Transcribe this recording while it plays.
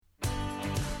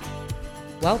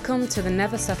Welcome to the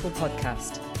Never Settle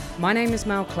podcast. My name is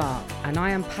Mel Clark, and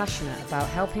I am passionate about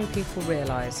helping people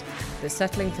realise that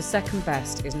settling for second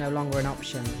best is no longer an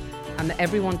option, and that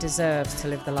everyone deserves to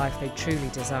live the life they truly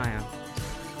desire.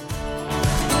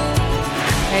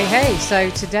 Hey,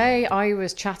 so today I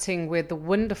was chatting with the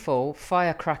wonderful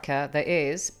firecracker that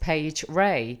is Paje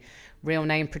Ray, real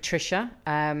name Patricia,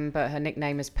 but her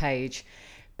nickname is Paje.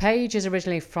 Paige is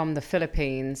originally from the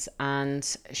Philippines,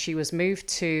 and she was moved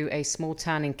to a small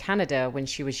town in Canada when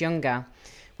she was younger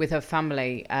with her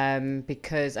family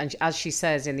because, and as she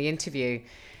says in the interview,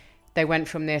 they went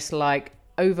from this like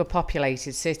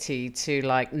overpopulated city to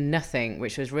like nothing,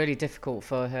 which was really difficult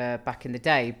for her back in the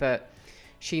day. But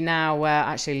she now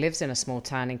actually lives in a small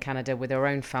town in Canada with her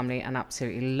own family and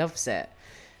absolutely loves it.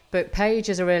 But Paige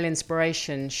is a real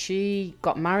inspiration. She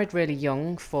got married really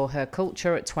young for her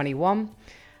culture at 21.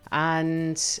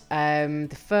 And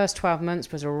the first 12 months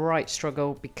was a right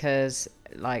struggle because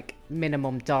like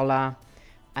minimum dollar,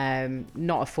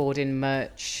 not affording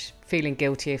much, feeling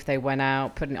guilty if they went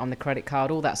out, putting it on the credit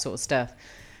card, all that sort of stuff.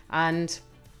 And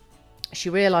she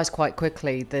realized quite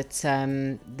quickly that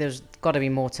there's got to be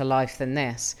more to life than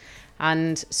this.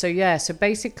 And so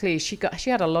basically she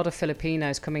had a lot of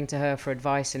Filipinos coming to her for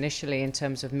advice initially in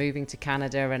terms of moving to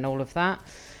Canada and all of that.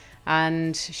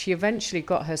 And she eventually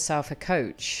got herself a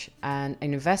coach and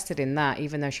invested in that,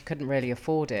 even though she couldn't really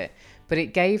afford it. But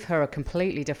it gave her a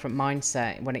completely different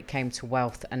mindset when it came to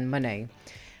wealth and money.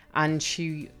 And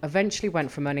she eventually went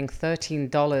from earning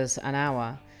 $13 an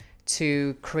hour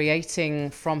to creating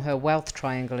from her wealth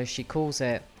triangle, as she calls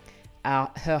it,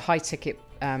 her high ticket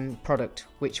product,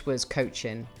 which was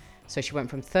coaching. So she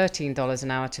went from $13 an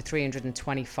hour to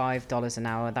 $325 an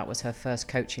hour. That was her first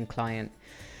coaching client.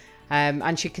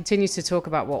 And she continues to talk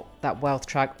about what that wealth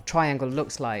triangle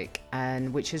looks like,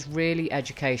 and which is really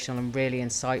educational and really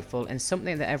insightful, and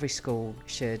something that every school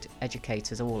should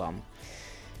educate us all on.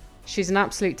 She's an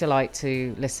absolute delight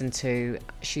to listen to.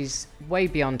 She's way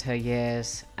beyond her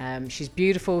years. She's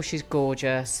beautiful, she's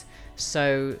gorgeous.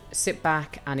 So sit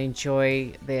back and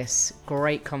enjoy this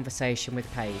great conversation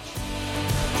with Paige.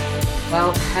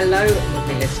 Well, hello,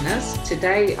 lovely listeners.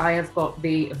 Today I have got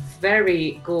the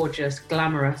very gorgeous,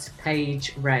 glamorous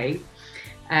Paje Ray.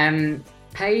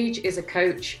 Paige is a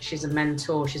coach, she's a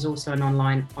mentor, she's also an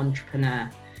online entrepreneur.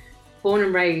 Born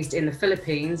and raised in the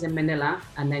Philippines, in Manila,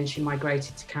 and then she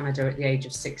migrated to Canada at the age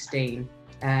of 16.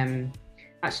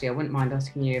 Actually, I wouldn't mind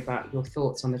asking you about your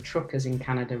thoughts on the truckers in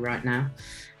Canada right now.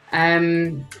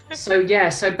 So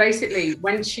basically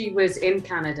when she was in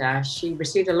Canada, she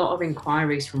received a lot of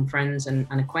inquiries from friends and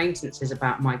acquaintances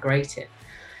about migrating,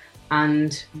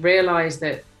 and realized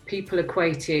that people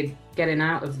equated getting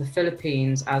out of the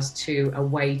Philippines as to a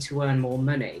way to earn more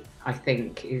money, I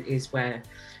think is where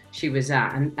she was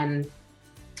at. And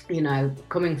you know,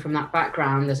 coming from that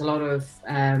background, there's a lot of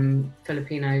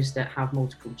Filipinos that have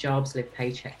multiple jobs, live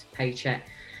paycheck to paycheck.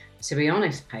 To be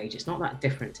honest, Paige, it's not that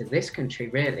different to this country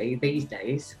really these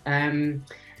days. And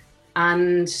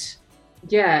so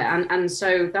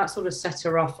that sort of set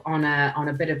her off on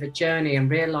a bit of a journey, and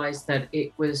realized that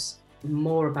it was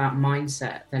more about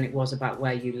mindset than it was about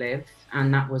where you live.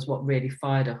 And that was what really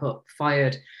fired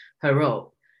her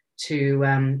up to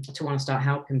want to start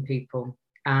helping people.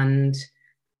 And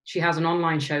she has an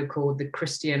online show called The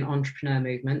Christian Entrepreneur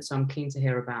Movement. So I'm keen to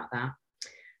hear about that.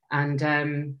 And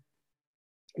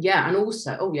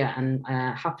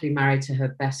happily married to her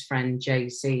best friend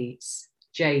JC,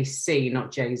 not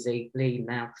Jay-Z, Lee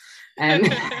now.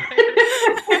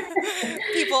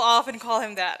 People often call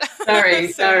him that.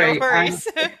 Sorry. No worries.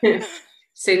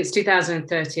 Since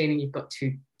 2013, and you've got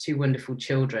two wonderful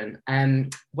children.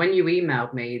 When you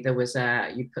emailed me, there was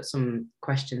you put some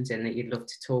questions in that you'd love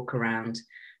to talk around,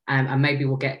 and maybe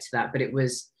we'll get to that. But it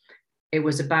was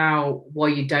about why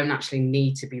you don't actually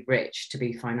need to be rich to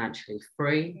be financially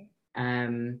free.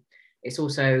 It's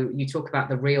also, you talk about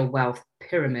the real wealth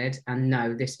pyramid, and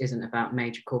no, this isn't about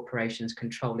major corporations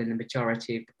controlling the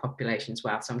majority of the population's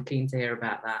wealth. So I'm keen to hear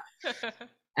about that.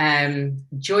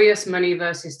 Joyous money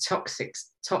versus toxic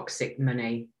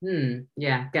money.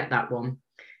 Get that one.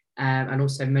 And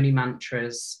also money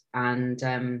mantras, and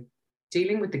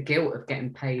dealing with the guilt of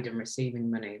getting paid and receiving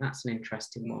money. That's an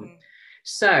interesting one.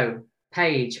 So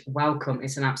Paige, welcome.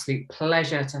 It's an absolute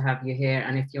pleasure to have you here.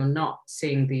 And if you're not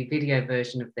seeing the video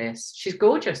version of this, she's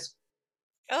gorgeous.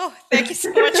 Oh, thank you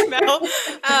so much, Mel.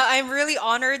 I'm really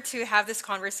honored to have this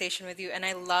conversation with you. And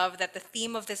I love that the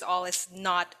theme of this all is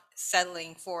not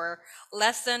settling for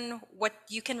less than what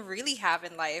you can really have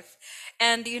in life.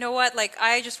 And you know what? Like,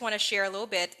 I just want to share a little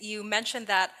bit. You mentioned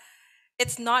that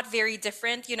it's not very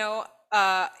different. You know,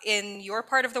 in your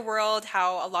part of the world,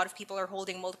 how a lot of people are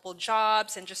holding multiple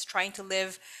jobs and just trying to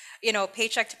live,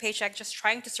 paycheck to paycheck, just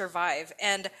trying to survive.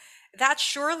 And that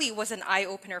surely was an eye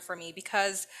opener for me,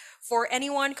 because for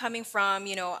anyone coming from,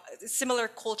 similar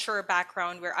culture or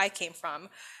background where I came from,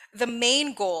 the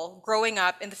main goal growing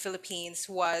up in the Philippines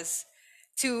was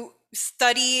to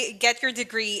study, get your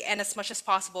degree, and as much as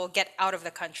possible, get out of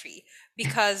the country,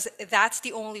 because that's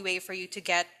the only way for you to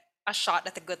get a shot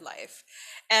at the good life.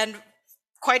 And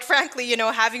quite frankly,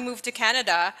 having moved to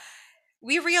Canada,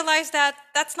 we realized that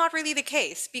that's not really the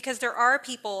case, because there are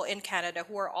people in Canada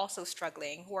who are also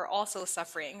struggling, who are also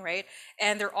suffering, right?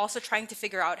 And they're also trying to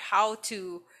figure out how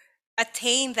to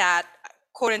attain that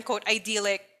quote unquote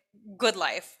idyllic good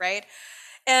life, right?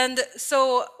 And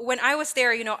so when I was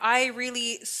there, I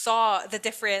really saw the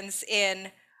difference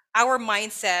in our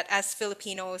mindset as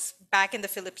Filipinos back in the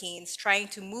Philippines, trying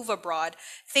to move abroad,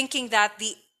 thinking that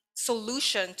the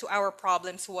solution to our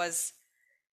problems was,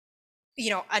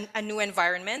 a new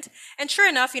environment. And sure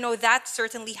enough, that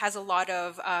certainly has a lot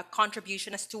of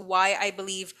contribution as to why I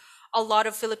believe a lot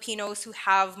of Filipinos who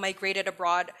have migrated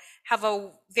abroad have a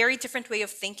very different way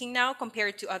of thinking now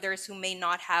compared to others who may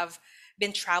not have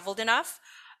been traveled enough.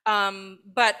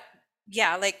 But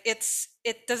yeah, like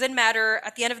it doesn't matter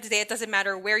at the end of the day, it doesn't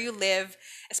matter where you live,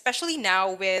 especially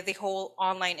now with the whole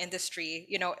online industry.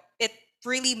 It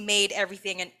really made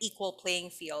everything an equal playing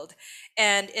field.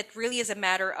 And it really is a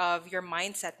matter of your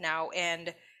mindset now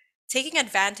and taking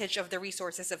advantage of the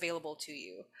resources available to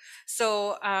you.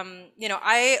 So,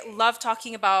 I love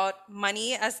talking about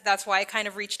money, as that's why I kind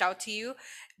of reached out to you,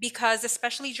 because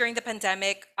especially during the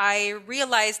pandemic, I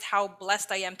realized how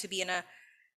blessed I am to be in a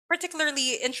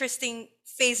particularly interesting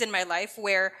phase in my life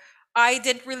where I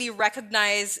didn't really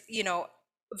recognize,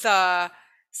 the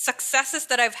successes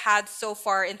that I've had so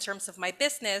far in terms of my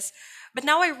business. But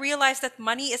now I realize that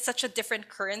money is such a different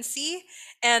currency,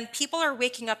 and people are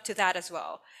waking up to that as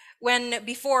well. When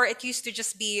before it used to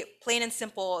just be plain and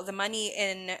simple, the money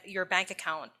in your bank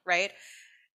account, right?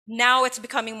 Now it's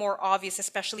becoming more obvious,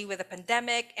 especially with the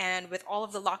pandemic and with all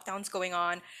of the lockdowns going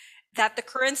on, that the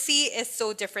currency is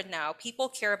so different now. People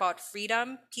care about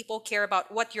freedom, people care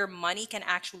about what your money can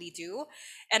actually do.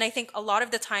 And I think a lot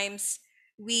of the times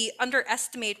we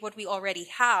underestimate what we already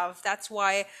have. That's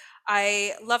why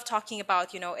I love talking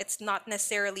about, it's not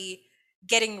necessarily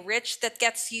getting rich that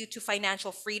gets you to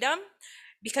financial freedom.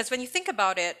 Because when you think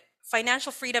about it,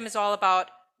 financial freedom is all about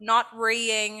not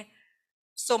worrying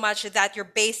so much that your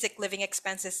basic living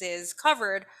expenses is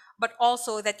covered, but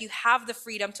also that you have the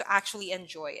freedom to actually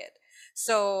enjoy it.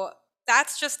 So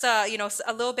that's just a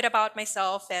little bit about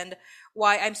myself and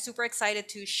why I'm super excited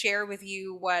to share with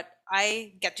you what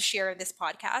I get to share in this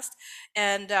podcast.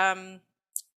 And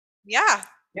yeah.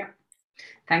 Yeah.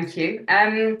 Thank you.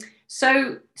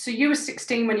 So you were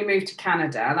 16 when you moved to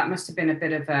Canada. That must have been a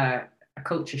bit of a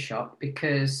culture shock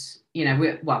because,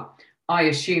 well, I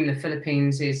assume the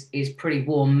Philippines is pretty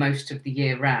warm most of the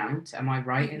year round. Am I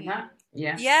right in Mhm. that?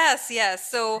 Yeah. Yes,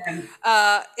 yes. So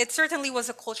Um, it certainly was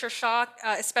a culture shock,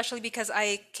 especially because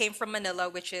I came from Manila,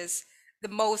 which is the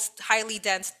most highly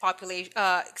dense population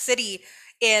city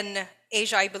in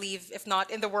Asia, I believe, if not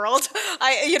in the world.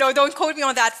 Don't quote me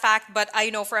on that fact, but I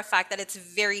know for a fact that it's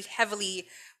very heavily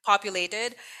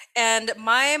populated. And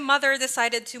my mother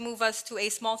decided to move us to a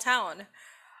small town.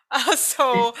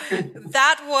 So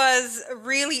that was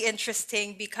really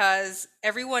interesting because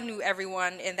everyone knew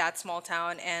everyone in that small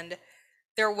town, and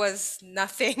there was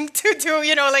nothing to do,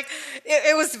 like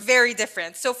it was very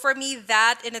different. So for me,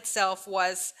 that in itself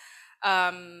was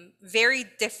very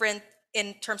different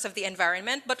in terms of the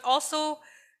environment, but also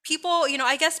people,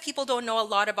 I guess people don't know a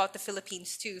lot about the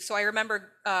Philippines too. So I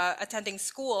remember attending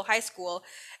school, high school,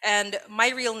 and my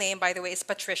real name, by the way, is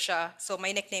Patricia. So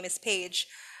my nickname is Paige,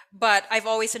 but I've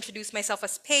always introduced myself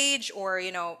as Paige or,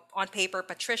 on paper,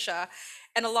 Patricia.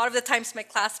 And a lot of the times my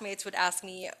classmates would ask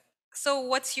me, so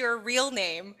what's your real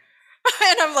name?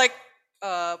 And I'm like,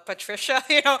 Patricia,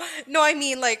 no, I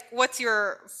mean, like, what's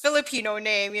your Filipino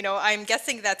name? I'm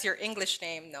guessing that's your English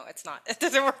name. No, it's not. It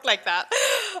doesn't work like that.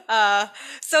 Uh,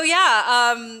 so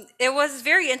yeah, it was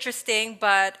very interesting,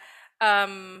 but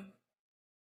um,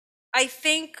 I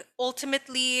think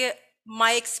ultimately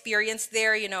my experience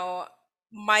there,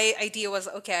 my idea was,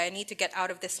 okay, I need to get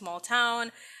out of this small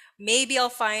town. Maybe I'll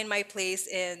find my place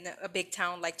in a big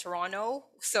town like Toronto.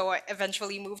 So I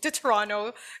eventually moved to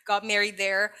Toronto, got married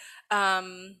there.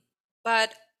 Um,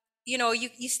 but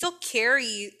you still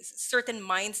carry certain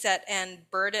mindset and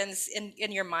burdens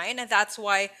in your mind, and that's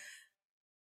why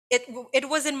it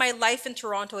was in my life in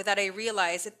Toronto that I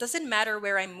realized it doesn't matter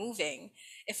where I'm moving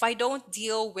if I don't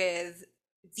deal with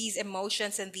these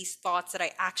emotions and these thoughts that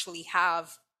I actually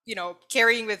have,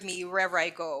 carrying with me wherever I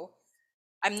go,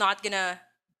 I'm not gonna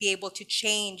be able to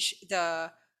change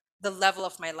the level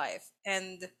of my life.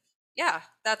 And yeah,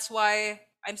 that's why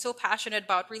I'm so passionate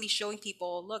about really showing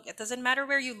people, look, it doesn't matter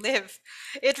where you live.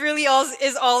 It really all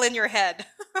is all in your head.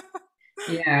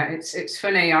 Yeah, it's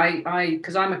funny. I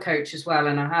because I'm a coach as well,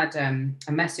 and I had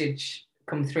a message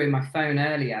come through my phone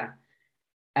earlier,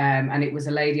 and it was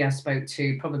a lady I spoke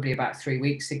to probably about 3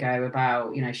 weeks ago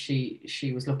about,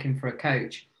 she was looking for a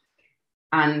coach,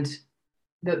 and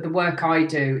the work I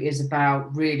do is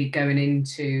about really going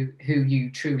into who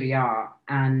you truly are,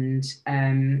 and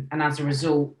as a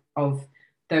result of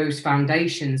those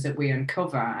foundations that we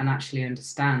uncover and actually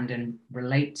understand and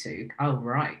relate to, oh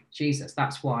right, Jesus,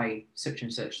 that's why such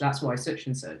and such, that's why such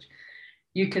and such.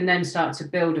 You can then start to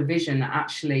build a vision that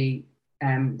actually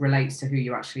relates to who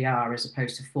you actually are, as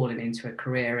opposed to falling into a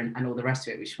career and all the rest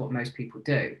of it, which is what most people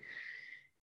do.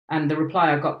 And the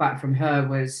reply I got back from her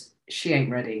was, she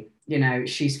ain't ready.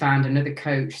 She's found another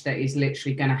coach that is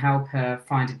literally going to help her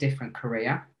find a different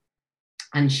career.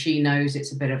 And she knows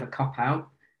it's a bit of a cop out,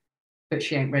 but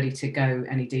she ain't ready to go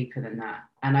any deeper than that.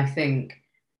 And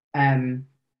um,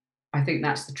 I think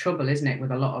that's the trouble, isn't it,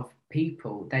 with a lot of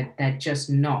people? They're just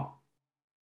not,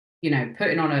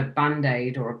 putting on a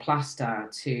band-aid or a plaster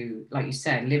to, like you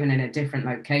said, living in a different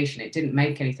location. It didn't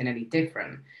make anything any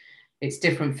different. It's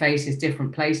different faces,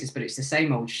 different places, but it's the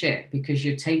same old shit, because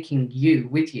you're taking you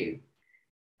with you.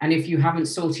 And if you haven't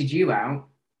sorted you out,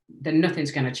 then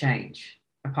nothing's going to change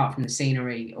apart from the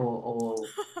scenery or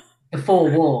the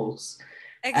four walls.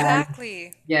 Um,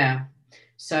 Exactly. yeah.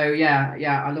 So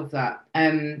yeah, I love that.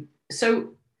 So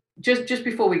just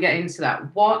before we get into that,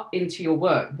 into your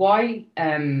work, why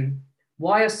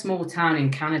a small town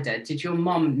in Canada? Did your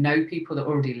mom know people that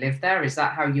already lived there? Is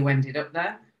that how you ended up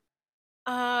there?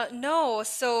 No.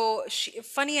 So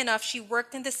funny enough, she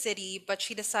worked in the city, but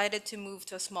she decided to move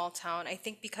to a small town. I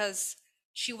think because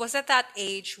she was at that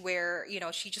age where,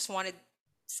 she just wanted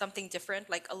something different,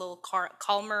 like a little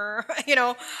calmer.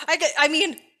 I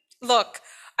mean, look,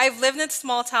 I've lived in a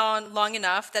small town long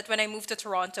enough that when I moved to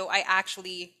Toronto, I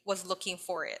actually was looking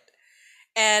for it,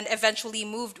 and eventually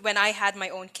moved when I had my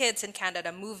own kids in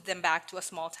Canada, moved them back to a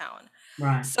small town.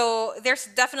 Right. So there's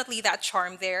definitely that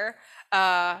charm there.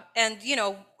 And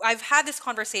I've had this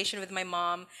conversation with my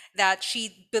mom that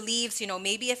she believes,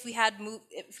 maybe if we had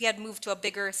moved to a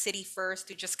bigger city first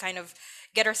to just kind of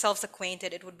get ourselves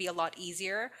acquainted, it would be a lot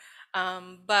easier.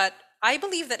 But I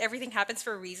believe that everything happens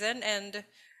for a reason, and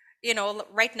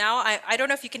right now, I don't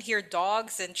know if you can hear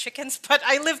dogs and chickens, but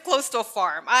I live close to a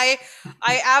farm. I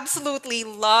absolutely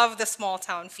love the small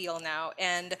town feel now,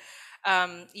 and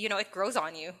it grows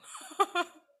on you.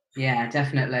 Yeah,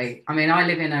 definitely. I mean, I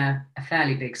live in a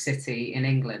fairly big city in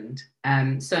England.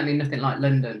 Certainly nothing like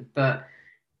London, but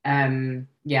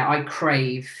yeah, I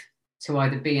crave to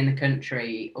either be in the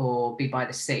country or be by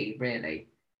the sea, really.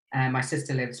 My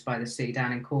sister lives by the sea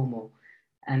down in Cornwall.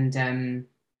 And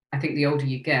I think the older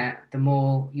you get, the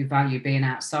more you value being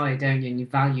outside, don't you? And you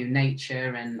value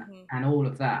nature Mhm. and all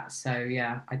of that. So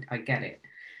yeah, I get it.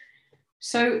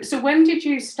 So when did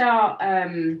you start?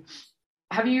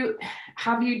 Have you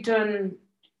have you done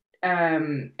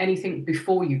anything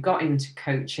before you got into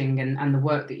coaching and the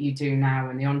work that you do now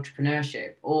and the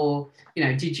entrepreneurship, or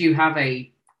did you have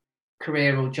a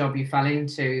career or job you fell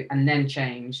into and then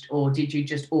changed, or did you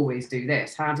just always do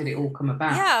this? How did it all come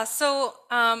about? Yeah, so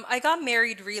I got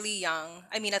married really young.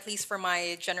 I mean, at least for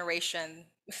my generation,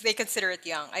 if they consider it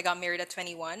young. I got married at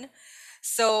 21.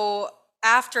 So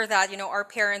after that, our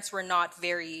parents were not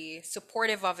very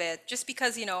supportive of it, just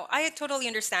because, I totally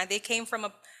understand. They came from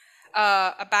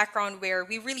a background where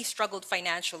we really struggled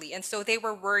financially, and so they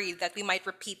were worried that we might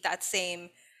repeat that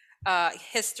same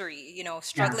history, Yeah.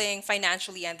 struggling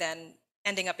financially and then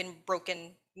ending up in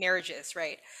broken marriages,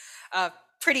 right? Uh,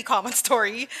 Pretty common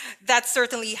story. That's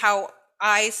certainly how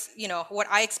what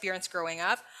I experienced growing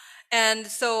up. And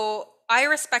so I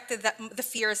respected the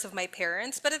fears of my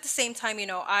parents, but at the same time,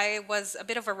 I was a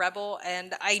bit of a rebel,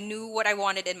 and I knew what I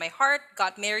wanted in my heart,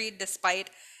 got married despite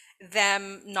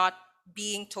them not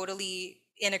being totally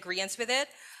in agreement with it.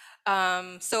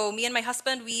 So me and my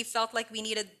husband, we felt like we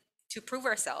needed to prove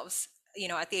ourselves,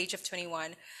 at the age of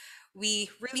 21. We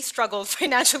really struggled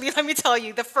financially, let me tell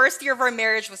you. The first year of our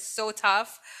marriage was so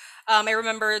tough. I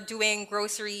remember doing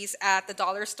groceries at the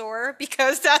dollar store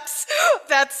because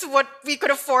that's what we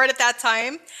could afford at that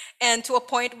time, and to a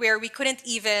point where we couldn't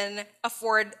even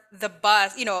afford the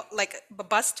bus, like the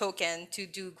bus token to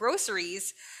do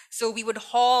groceries. So we would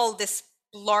haul this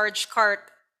large cart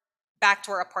back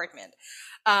to our apartment,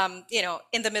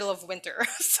 in the middle of winter.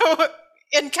 So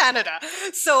in Canada.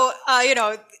 So,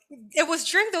 it was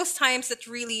during those times that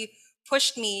really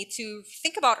pushed me to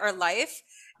think about our life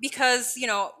because,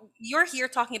 you're here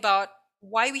talking about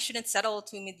why we shouldn't settle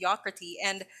to mediocrity.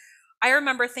 And I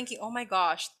remember thinking, oh my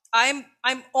gosh, I'm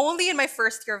only in my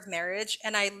first year of marriage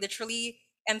and I literally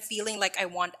am feeling like I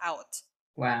want out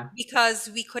Wow. because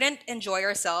we couldn't enjoy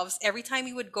ourselves every time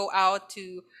we would go out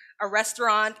to a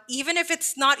restaurant, even if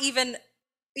it's not even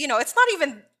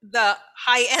the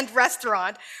high end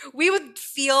restaurant. We would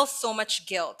feel so much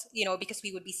guilt, because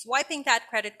we would be swiping that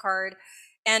credit card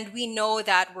and we know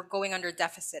that we're going under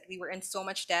deficit. We were in so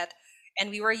much debt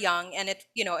and we were young, and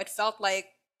it felt like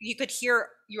you could hear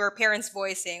your parents'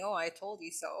 voice saying, "Oh, I told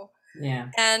you so." Yeah.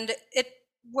 And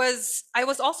I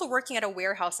was also working at a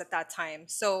warehouse at that time.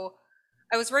 So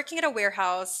I was working at a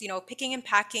warehouse, picking and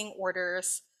packing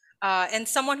orders, and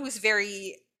someone who's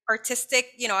very artistic.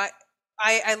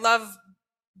 I love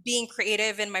being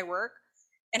creative in my work,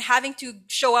 and having to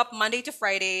show up Monday to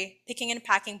Friday picking and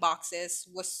packing boxes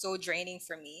was so draining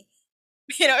for me.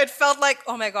 It felt like,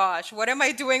 oh my gosh, what am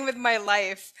I doing with my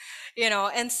life?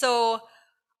 And so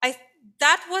I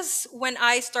that was when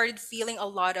I started feeling a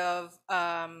lot of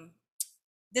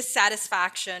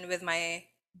dissatisfaction with my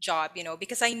job,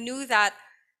 because I knew that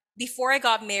before I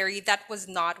got married, that was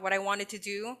not what I wanted to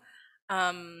do.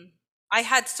 Um, I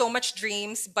had so much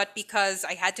dreams, but because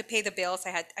I had to pay the bills,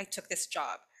 I took this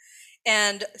job.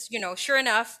 And sure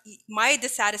enough, my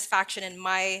dissatisfaction in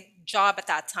my job at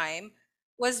that time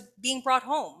was being brought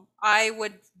home. I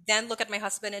would then look at my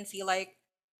husband and feel like,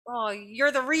 oh,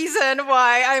 you're the reason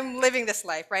why I'm living this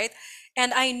life, right?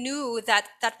 And I knew that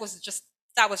that was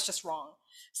just wrong.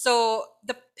 So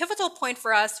the pivotal point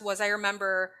for us was, I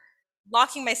remember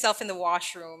locking myself in the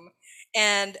washroom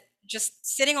and just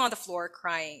sitting on the floor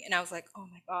crying. And I was like, oh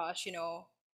my gosh,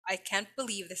 I can't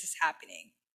believe this is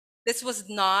happening. This was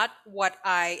not what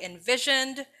I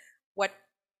envisioned, what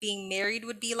being married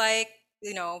would be like.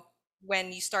 You know,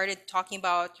 when you started talking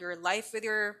about your life with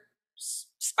your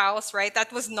spouse, right?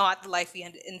 That was not the life we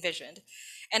had envisioned.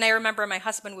 And I remember my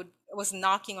husband was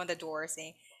knocking on the door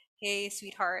saying, "Hey,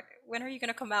 sweetheart, when are you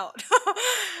gonna come out?"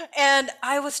 And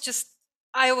I was just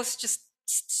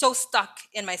so stuck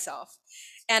in myself.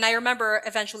 And I remember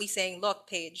eventually saying, "Look,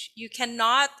 Paige, you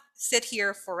cannot sit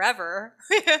here forever.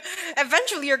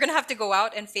 Eventually, you're going to have to go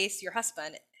out and face your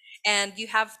husband. And you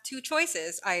have two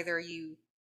choices. Either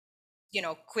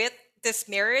quit this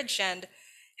marriage and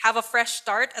have a fresh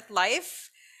start at life,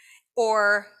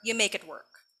 or you make it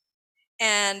work."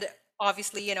 And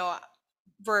obviously,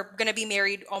 we're going to be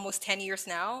married almost 10 years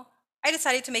now. I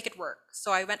decided to make it work.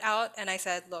 So I went out and I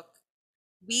said, "Look,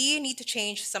 we need to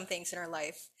change some things in our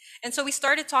life." And so we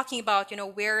started talking about,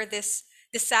 where this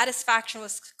dissatisfaction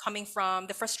was coming from,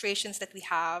 the frustrations that we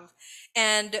have.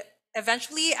 And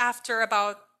eventually, after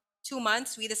about 2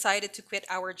 months, we decided to quit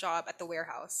our job at the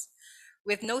warehouse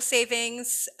with no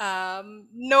savings,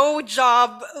 no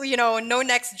job, no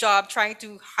next job trying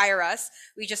to hire us.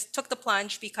 We just took the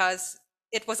plunge because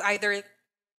it was either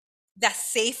the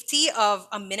safety of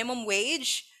a minimum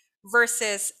wage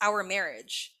versus our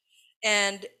marriage.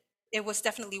 And it was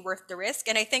definitely worth the risk.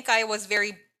 And I think I was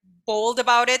very bold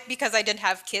about it because I didn't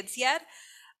have kids yet.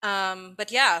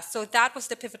 But yeah, so that was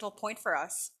the pivotal point for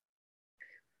us.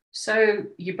 So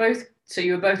you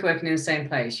were both working in the same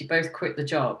place. You both quit the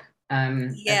job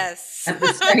Yes. at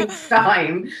the same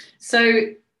time. So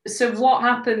so what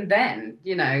happened then?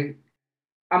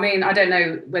 I mean, I don't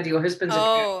know whether your husband's a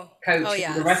oh coach and all the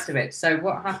yes. rest of it. So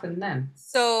what happened then?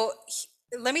 So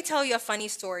let me tell you a funny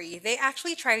story. They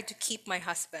actually tried to keep my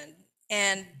husband,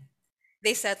 and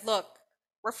they said, "Look,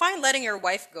 we're fine letting your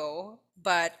wife go,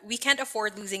 but we can't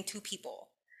afford losing two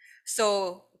people.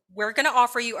 So we're going to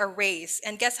offer you a raise."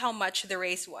 And guess how much the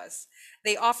raise was?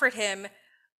 They offered him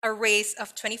a raise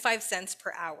of 25 cents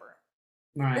per hour.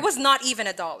 It Right. was not even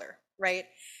a dollar, right?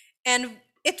 And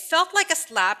it felt like a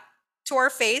slap to our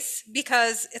face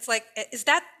because it's like, is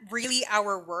that really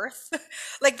our worth?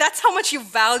 Like, that's how much you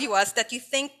value us that you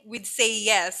think we'd say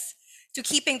yes to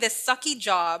keeping this sucky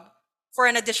job for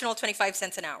an additional 25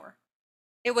 cents an hour.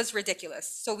 It was ridiculous.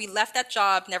 So we left that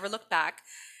job, never looked back.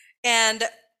 And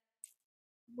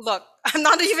look, I'm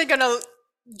not even going to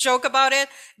joke about it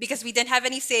because we didn't have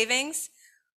any savings.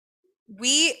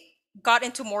 We got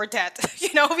into more debt.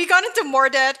 We got into more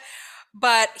debt.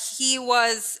 But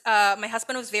my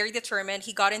husband was very determined.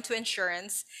 He got into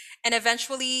insurance, and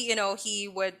eventually, he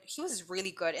was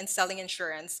really good in selling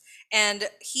insurance, and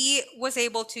he was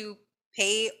able to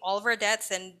pay all of our debts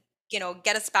and,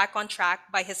 get us back on track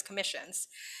by his commissions.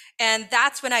 And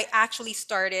that's when I actually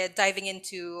started diving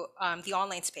into the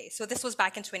online space. So this was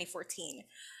back in 2014.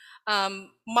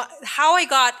 How I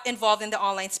got involved in the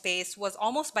online space was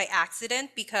almost by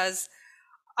accident because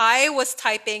I was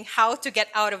typing how to get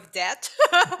out of debt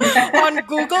on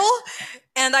Google,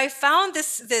 and I found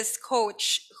this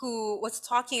coach who was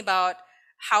talking about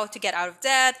how to get out of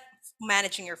debt,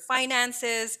 managing your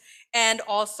finances, and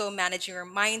also managing your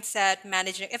mindset,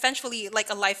 managing eventually like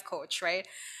a life coach, right?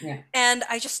 Yeah. And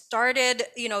I just started,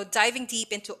 diving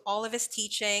deep into all of his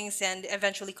teachings and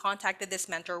eventually contacted this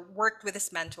mentor, worked with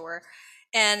this mentor.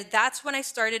 And that's when I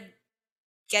started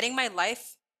getting my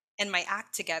life and my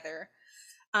act together.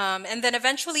 And then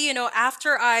eventually,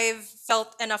 after I've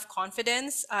felt enough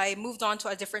confidence, I moved on to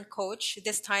a different coach,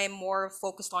 this time more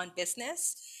focused on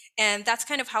business. And that's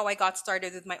kind of how I got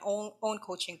started with my own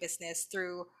coaching business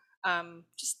through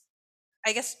just,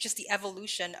 I guess, just the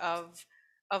evolution of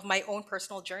my own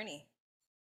personal journey.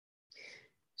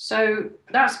 So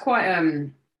that's quite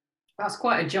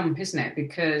a jump, isn't it?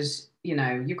 Because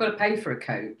you've got to pay for a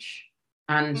coach,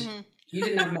 and Hmm. you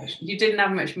didn't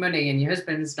have much money, and your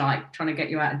husband's like trying to get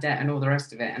you out of debt and all the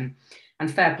rest of it.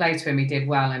 And fair play to him, he did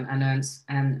well and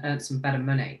earned some better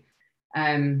money.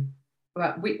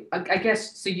 But I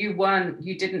guess so. You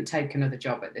didn't take another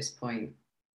job at this point.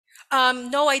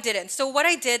 No, I didn't. So what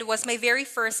I did was my very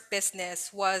first business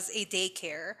was a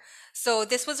daycare. So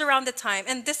this was around the time,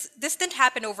 and this didn't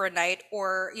happen overnight,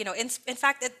 or in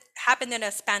fact, it happened in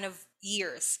a span of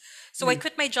years. So I Mm,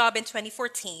 quit my job in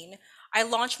 2014. I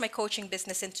launched my coaching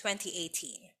business in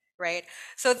 2018. Right.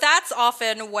 So that's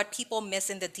often what people miss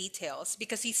in the details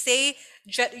because you say,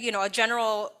 a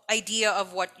general idea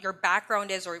of what your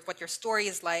background is or what your story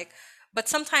is like, but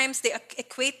sometimes they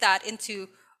equate that into,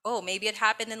 oh, maybe it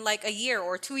happened in like a year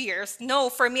or 2 years. No,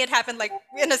 for me, it happened like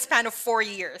in a span of 4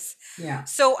 years. yeah,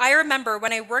 So I remember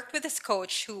when I worked with this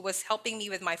coach who was helping me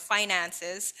with my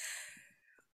finances,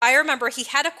 I remember he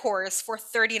had a course for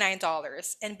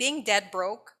 $39, and being dead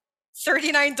broke,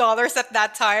 $39 at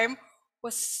that time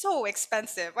was so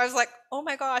expensive. I was like, oh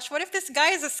my gosh, what if this guy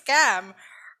is a scam?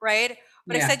 Right?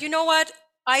 But I yeah, said, you know what?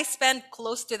 I spend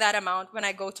close to that amount when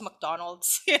I go to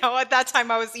McDonald's. At that time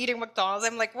I was eating McDonald's.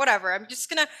 I'm like, whatever. I'm just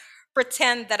going to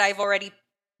pretend that I've already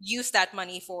used that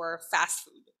money for fast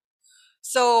food.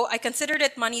 So I considered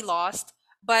it money lost,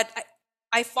 but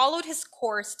I followed his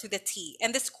course to the T.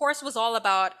 And this course was all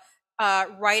about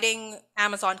writing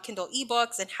Amazon Kindle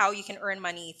ebooks and how you can earn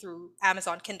money through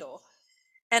Amazon Kindle.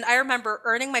 And I remember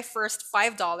earning my first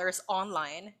 $5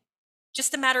 online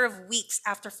just a matter of weeks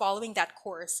after following that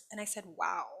course. And I said,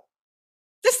 wow,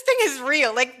 this thing is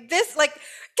real. Like this, like,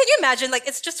 can you imagine? Like,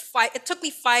 it's just five, it took me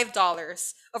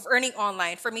 $5 of earning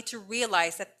online for me to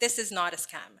realize that this is not a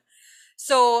scam.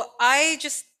 So I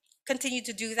just continued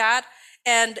to do that.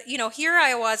 And, here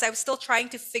I was still trying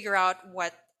to figure out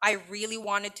what I really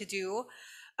wanted to do.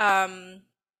 Um,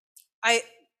 I,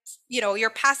 your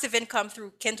passive income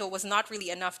through Kindle was not really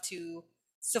enough to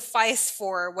suffice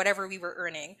for whatever we were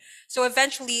earning. So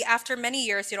eventually, after many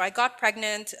years, I got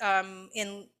pregnant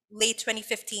in late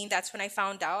 2015. That's when I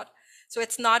found out. So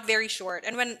it's not very short.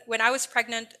 And when I was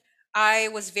pregnant, I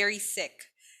was very sick.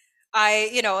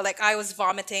 Like I was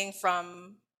vomiting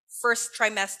from first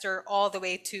trimester all the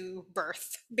way to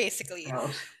birth, basically.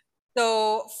 God.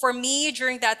 So for me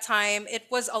during that time, it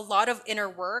was a lot of inner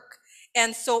work.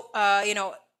 And so,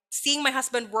 seeing my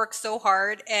husband work so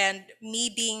hard and me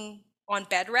being on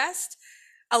bed rest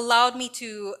allowed me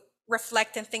to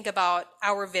reflect and think about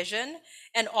our vision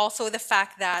and also the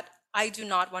fact that I do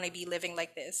not want to be living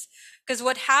like this. Because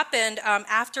what happened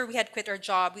after we had quit our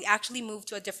job, we actually moved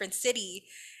to a different city.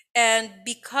 And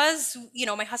because,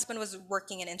 my husband was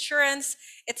working in insurance,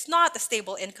 it's not a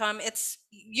stable income. It's,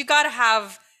 you got to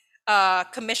have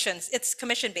commissions. It's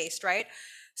commission based, right?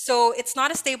 So it's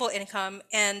not a stable income.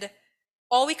 And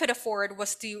all we could afford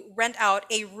was to rent out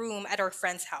a room at our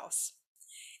friend's house.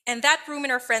 And that room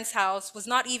in our friend's house was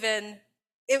not even,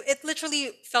 it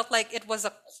literally felt like it was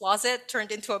a closet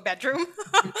turned into a bedroom.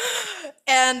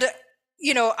 And,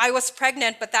 I was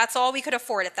pregnant, but that's all we could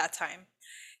afford at that time.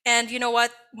 And you know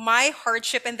what? My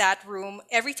hardship in that room,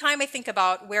 every time I think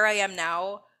about where I am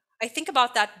now, I think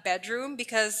about that bedroom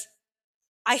because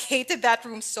I hated that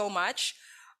room so much.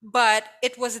 But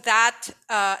it was that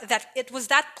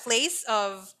place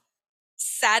of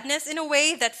sadness in a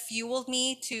way that fueled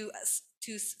me to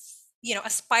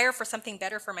aspire for something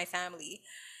better for my family.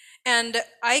 And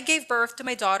I gave birth to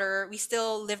my daughter. We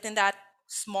still lived in that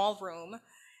small room,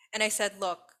 and I said,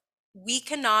 look, we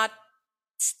cannot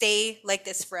stay like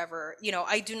this forever.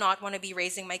 I do not want to be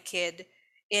raising my kid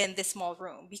in this small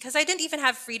room because I didn't even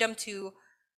have freedom to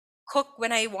cook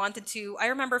when I wanted to. I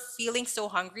remember feeling so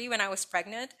hungry when I was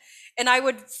pregnant, and I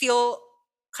would feel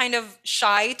kind of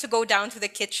shy to go down to the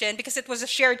kitchen because it was a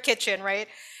shared kitchen, right?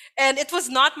 And it was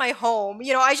not my home.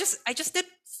 I just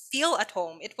didn't feel at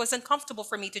home. It was uncomfortable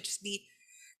for me to just be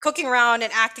cooking around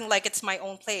and acting like it's my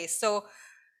own place. So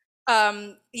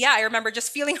yeah, I remember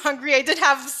just feeling hungry. I did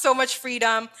have so much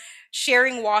freedom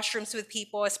sharing washrooms with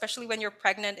people, especially when you're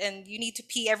pregnant and you need to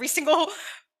pee every single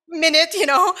minute.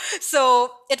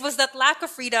 So it was that lack of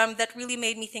freedom that really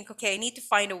made me think, okay, I need to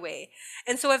find a way.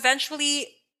 And so eventually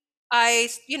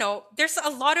there's a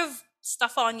lot of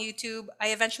stuff on YouTube. I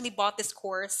eventually bought this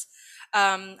course.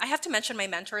 I have to mention my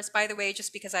mentors, by the way,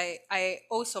 just because I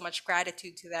owe so much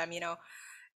gratitude to them.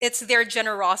 It's their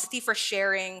generosity for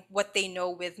sharing what they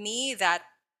know with me that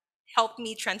helped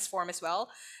me transform as well.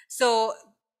 So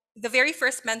the very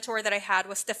first mentor that I had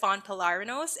was Stefan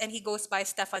Pilarinos, and he goes by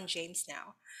Stefan James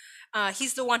now.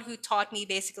 He's the one who taught me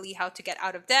basically how to get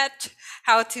out of debt,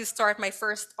 how to start my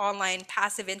first online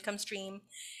passive income stream.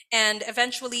 And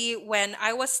eventually, when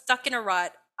I was stuck in a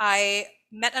rut, I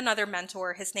met another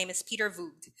mentor. His name is Peter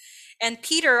Voogd. And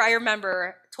Peter, I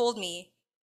remember, told me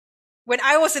when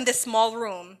I was in this small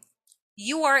room,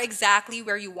 you are exactly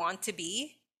where you want to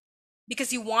be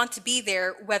because you want to be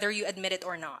there whether you admit it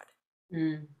or not.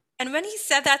 Mm. And when he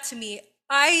said that to me,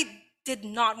 I did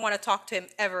not want to talk to him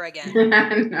ever again.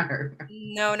 No.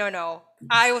 No, no, no.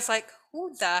 I was like,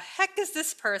 who the heck is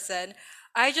this person?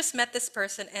 I just met this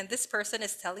person, and this person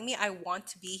is telling me I want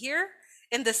to be here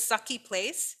in this sucky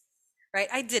place, right?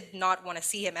 I did not want to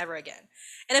see him ever again.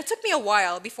 And it took me a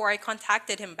while before I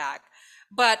contacted him back.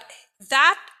 But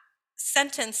that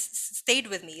sentence stayed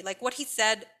with me. Like what he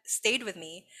said stayed with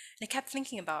me. And I kept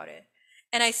thinking about it.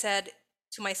 And I said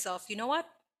to myself, you know what?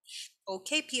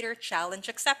 Okay, Peter, challenge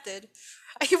accepted.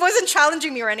 He wasn't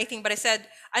challenging me or anything, but I said,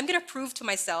 I'm going to prove to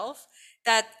myself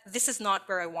that this is not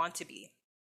where I want to be.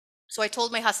 So I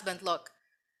told my husband, look,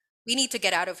 we need to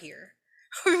get out of here.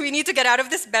 We need to get out of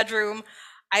this bedroom.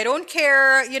 I don't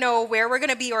care, where we're going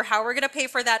to be or how we're going to pay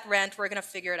for that rent. We're going to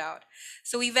figure it out.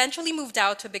 So we eventually moved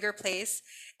out to a bigger place.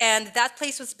 And that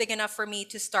place was big enough for me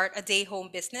to start a day home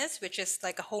business, which is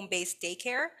like a home-based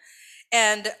daycare.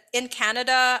 And in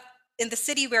Canada, in the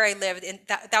city where I lived,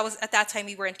 that was at that time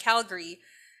we were in Calgary,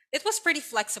 it was pretty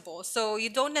flexible. So you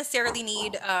don't necessarily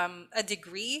need a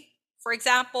degree, for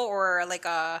example, or like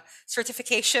a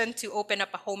certification to open up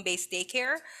a home-based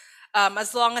daycare.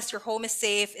 As long as your home is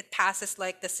safe, it passes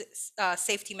like the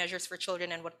safety measures for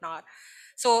children and whatnot.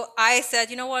 So I said,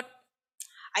 you know what?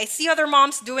 I see other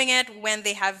moms doing it when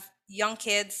they have young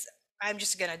kids. I'm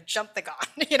just gonna jump the gun.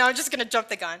 I'm just gonna jump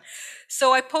the gun.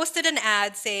 So I posted an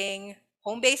ad saying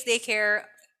home-based daycare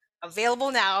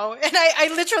available now. And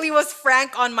I literally was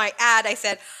frank on my ad. I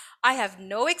said, I have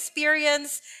no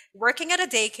experience working at a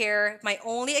daycare. My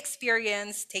only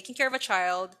experience taking care of a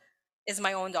child is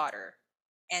my own daughter.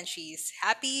 And she's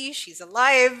happy, she's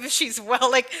alive, she's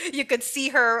well, like you could see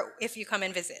her if you come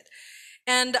and visit.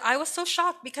 And I was so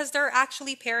shocked because there are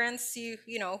actually parents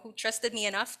who trusted me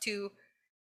enough to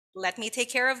let me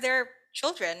take care of their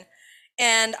children.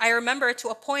 And I remember to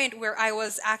a point where I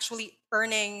was actually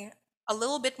earning a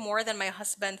little bit more than my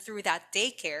husband through that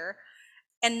daycare,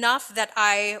 enough that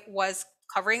I was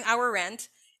covering our rent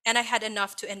and I had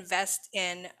enough to invest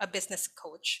in a business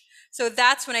coach. So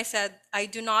that's when I said, I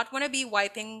do not want to be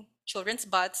wiping children's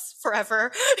butts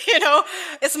forever. you know,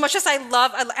 as much as I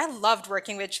loved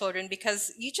working with children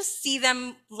because you just see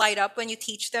them light up when you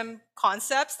teach them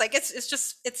concepts. Like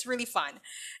it's really fun.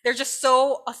 They're just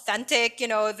so authentic,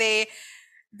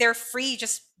 they're free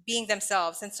just being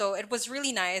themselves. And so it was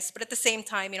really nice. But at the same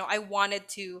time, I wanted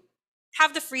to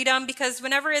have the freedom because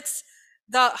whenever it's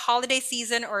the holiday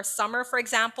season or summer, for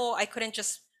example, I couldn't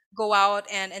just go out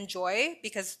and enjoy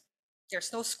because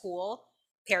there's no school.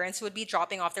 Parents would be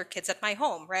dropping off their kids at my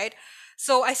home, right?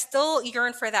 So I still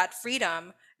yearn for that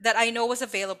freedom that I know was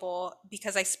available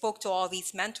because I spoke to all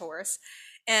these mentors.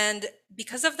 And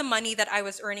because of the money that I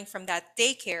was earning from that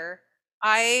daycare,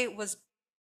 I was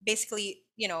basically,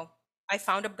 I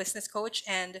found a business coach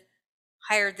and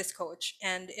hired this coach.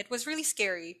 And it was really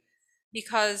scary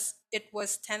because it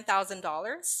was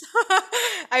 $10,000.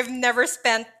 I've never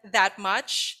spent that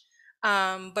much.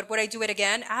 But would I do it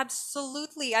again?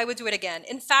 Absolutely, I would do it again.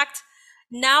 In fact,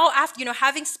 now after,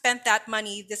 having spent that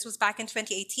money, this was back in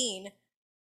 2018,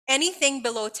 anything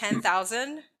below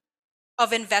 10,000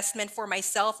 of investment for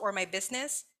myself or my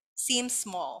business seems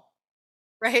small,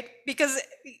 right? Because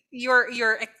your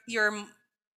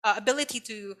ability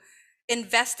to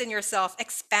invest in yourself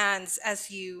expands as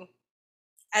you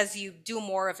do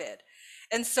more of it.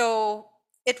 And so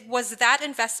it was that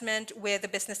investment with a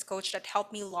business coach that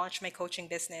helped me launch my coaching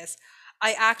business.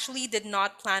 I actually did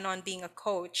not plan on being a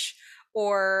coach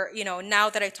or now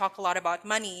that I talk a lot about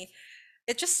money,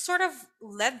 it just sort of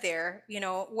led there.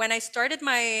 When I started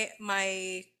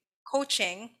my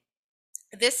coaching,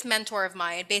 this mentor of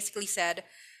mine basically said,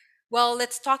 well,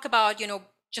 let's talk about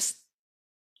just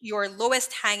your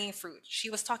lowest hanging fruit. She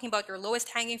was talking about your lowest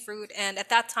hanging fruit. And at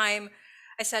that time,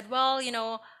 I said, well,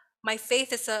 my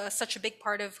faith is such a big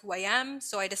part of who I am.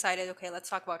 So I decided, okay, let's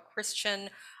talk about Christian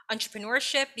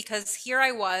entrepreneurship, because here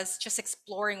I was just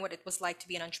exploring what it was like to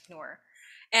be an entrepreneur.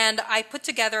 And I put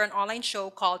together an online show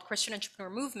called Christian Entrepreneur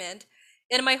Movement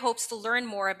in my hopes to learn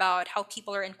more about how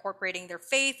people are incorporating their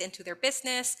faith into their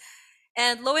business.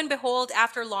 And lo and behold,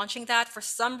 after launching that, for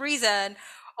some reason,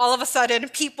 all of a sudden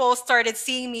people started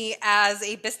seeing me as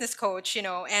a business coach,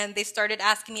 and they started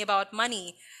asking me about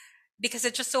money, because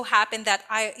it just so happened that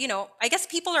I guess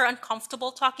people are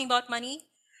uncomfortable talking about money.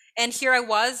 And here I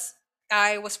was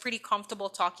pretty comfortable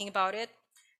talking about it,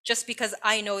 just because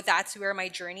I know that's where my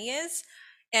journey is.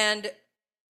 And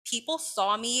people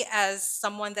saw me as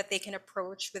someone that they can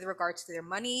approach with regards to their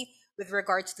money, with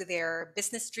regards to their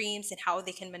business dreams, and how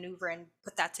they can maneuver and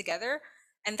put that together.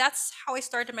 And that's how I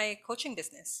started my coaching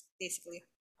business, basically.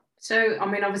 So, I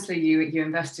mean, obviously, you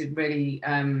invested really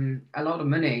a lot of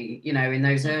money, in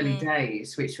those early Hmm.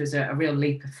 days, which was a real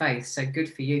leap of faith. So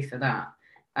good for you for that,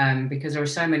 because there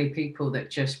are so many people that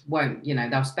just won't.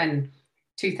 They'll spend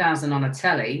 2,000 on a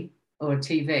telly or a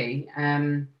TV,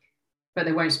 but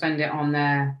they won't spend it on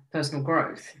their personal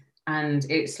growth, and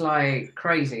it's like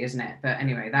crazy, isn't it? But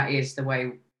anyway, that is the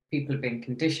way people have been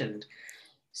conditioned.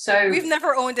 So We've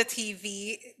never owned a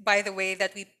TV, by the way,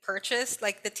 that we purchased.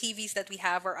 Like the TVs that we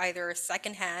have are either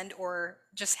secondhand or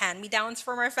just hand me downs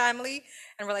from our family.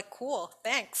 And we're like, cool,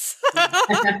 thanks.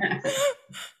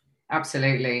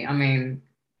 absolutely. I mean,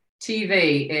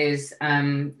 TV is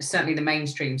certainly the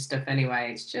mainstream stuff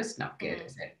anyway. It's just not good, Mhm.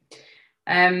 is it?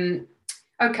 Um,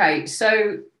 okay,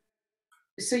 so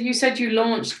you said you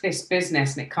launched this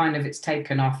business and it's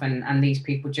taken off, and these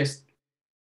people just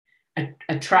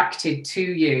attracted to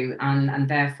you, and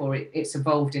therefore it's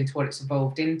evolved into what it's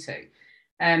evolved into.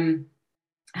 Um,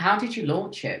 how did you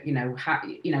launch it?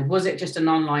 Was it just an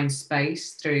online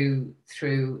space through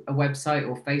a website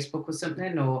or Facebook or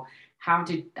something, or how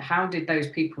did those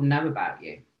people know about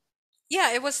you?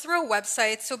 Yeah, it was through a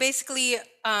website. So basically,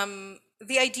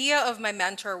 the idea of my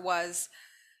mentor was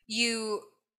you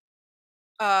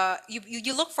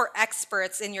you look for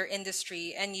experts in your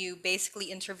industry and you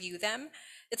basically interview them.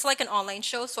 It's like an online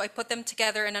show, so I put them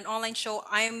together in an online show.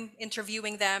 I'm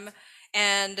interviewing them,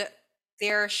 and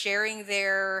they're sharing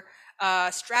their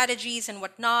strategies and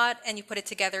whatnot, and you put it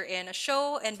together in a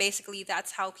show. And basically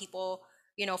that's how people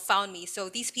found me. So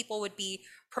these people would be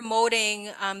promoting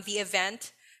the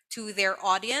event to their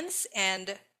audience,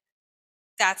 and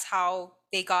that's how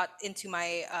they got into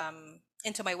my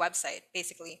website,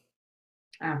 basically.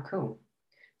 Oh, cool.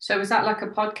 So was that like a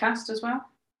podcast as well?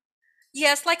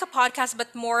 Yes, like a podcast,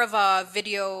 but more of a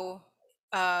video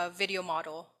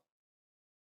model.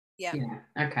 Yeah.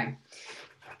 Yeah. Okay.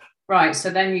 Right. So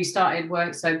then you started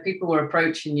work. So people were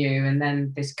approaching you, and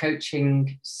then this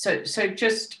coaching. So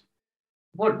just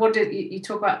what did you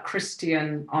talk about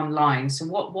Christian online? So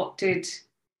what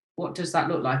does that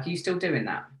look like? Are you still doing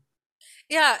that?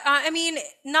 Yeah, I mean,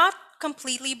 not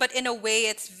completely, but in a way,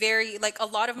 it's very like a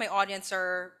lot of my audience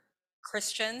are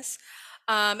Christians.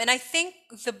 And I think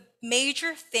the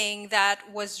major thing that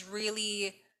was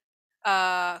really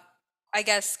uh I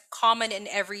guess common in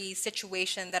every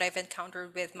situation that I've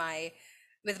encountered with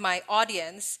my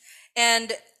audience.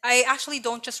 And I actually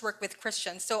don't just work with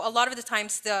Christians. So a lot of the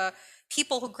times the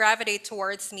people who gravitate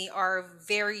towards me are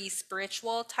very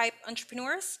spiritual type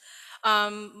entrepreneurs.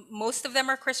 Most of them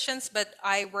are Christians, but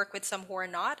I work with some who are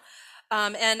not.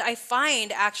 And I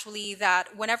find actually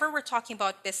that whenever we're talking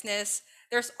about business,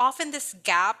 there's often this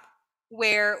gap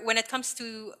where when it comes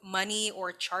to money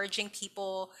or charging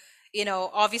people,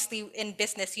 obviously in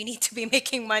business you need to be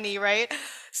making money, right?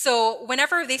 So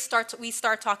whenever we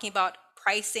start talking about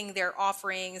pricing their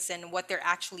offerings and what they're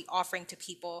actually offering to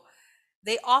people,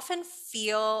 they often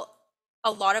feel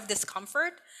a lot of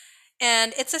discomfort.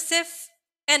 And it's as if,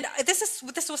 and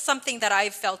this was something that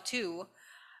I've felt too,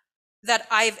 that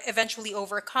I've eventually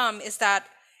overcome, is that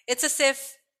it's as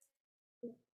if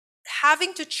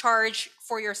having to charge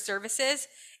for your services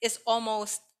is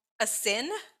almost a sin,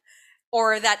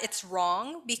 or that it's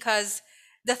wrong, because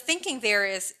the thinking there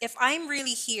is, if I'm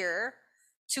really here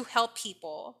to help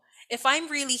people, if I'm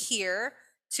really here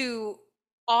to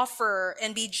offer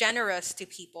and be generous to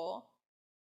people,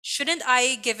 shouldn't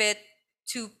I give it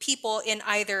to people in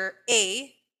either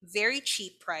A, very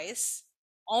cheap price,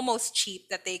 almost cheap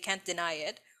that they can't deny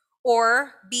it,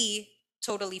 or B,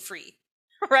 totally free?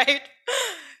 right?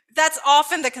 That's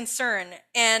often the concern.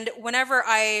 And whenever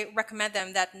I recommend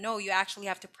them that no, you actually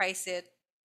have to price it,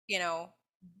 you know,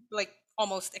 like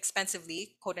almost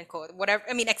expensively, quote unquote, whatever.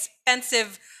 I mean,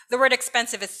 expensive, the word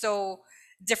expensive is so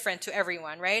different to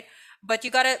everyone, right? But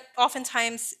you gotta,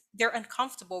 oftentimes they're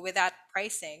uncomfortable with that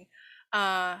pricing.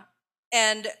 Uh,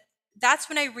 and that's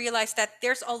when I realized that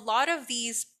there's a lot of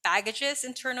these baggages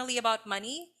internally about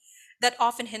money that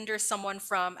often hinders someone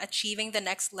from achieving the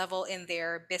next level in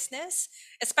their business,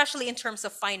 especially in terms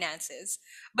of finances,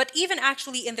 but even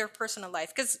actually in their personal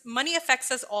life, because money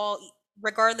affects us all,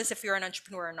 regardless if you're an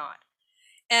entrepreneur or not.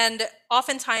 And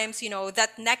oftentimes,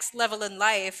 that next level in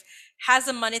life has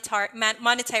a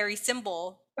monetary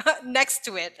symbol next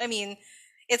to it. I mean,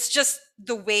 it's just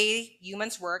the way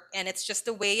humans work, and it's just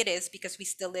the way it is because we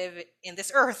still live in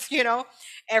this earth.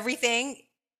 Everything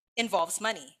involves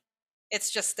money. It's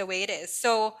just the way it is.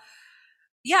 So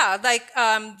yeah, like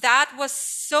that was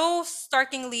so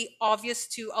starkly obvious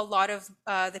to a lot of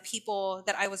the people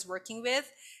that I was working with.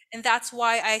 And that's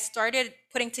why I started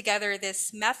putting together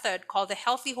this method called the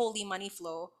Healthy Holy Money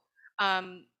Flow,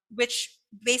 which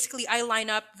basically I line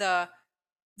up the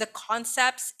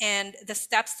concepts and the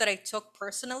steps that I took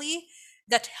personally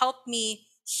that helped me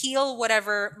heal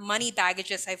whatever money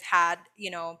baggages I've had,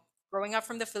 growing up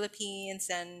from the Philippines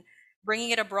and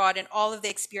bringing it abroad, and all of the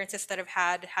experiences that I've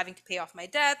had having to pay off my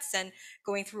debts and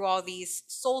going through all these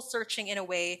soul searching in a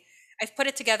way. I've put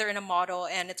it together in a model,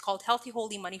 and it's called Healthy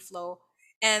Holy Money Flow.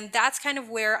 And that's kind of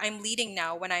where I'm leading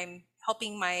now when I'm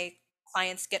helping my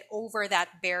clients get over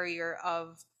that barrier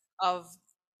of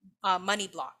money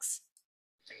blocks.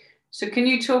 So can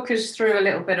you talk us through a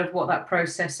little bit of what that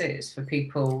process is for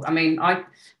people? I mean, I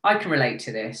can relate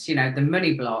to this. The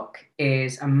money block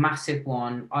is a massive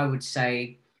one, I would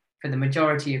say, for the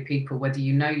majority of people, whether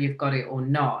you've got it or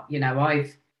not.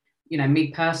 Me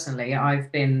personally,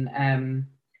 I've been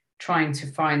trying to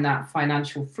find that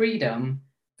financial freedom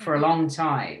for a Mm-hmm. long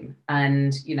time.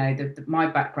 And, my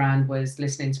background was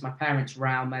listening to my parents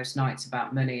row most nights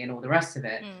about money and all the rest of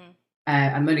it. Mm-hmm.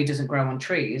 And money doesn't grow on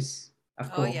trees, of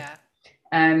Oh course. yeah.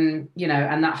 And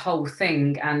that whole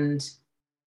thing, and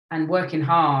working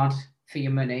hard for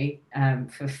your money,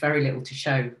 for very little to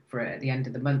show for it at the end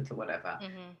of the month or whatever.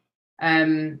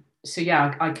 Mm-hmm. So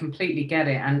yeah, I completely get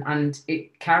it, and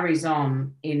it carries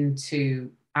on into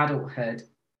adulthood,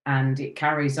 and it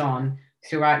carries on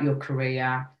throughout your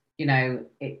career.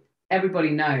 Everybody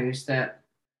knows that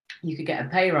you could get a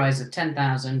pay rise of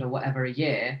 10,000 or whatever a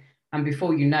year. And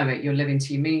before you know it, you're living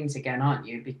to your means again, aren't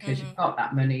you? Because Mm-hmm. you've got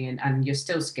that money, and you're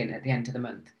still skinny at the end of the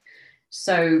month.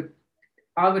 So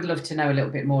I would love to know a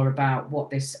little bit more about what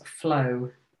this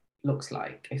flow looks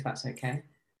like, if that's okay.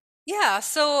 Yeah,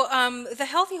 so the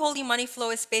Healthy Holy Money Flow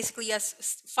is basically a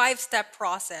five-step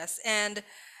process. And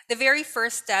the very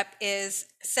first step is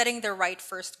setting the right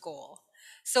first goal.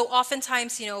 So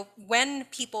oftentimes, when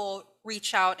people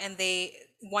reach out and they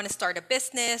want to start a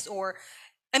business, or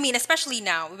I mean, especially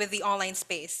now with the online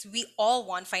space, we all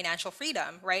want financial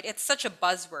freedom, right? It's such a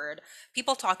buzzword.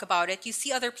 People talk about it, you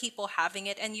see other people having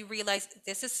it, and you realize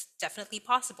this is definitely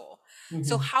possible.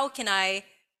 So, Mm-hmm. how can I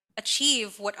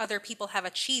achieve what other people have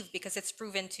achieved because it's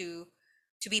proven to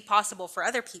be possible for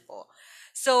other people?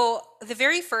 So, the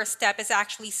very first step is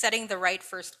actually setting the right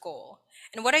first goal.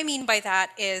 And what I mean by that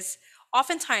is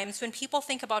oftentimes when people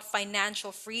think about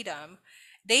financial freedom,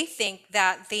 they think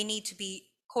that they need to be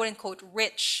quote unquote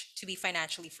rich to be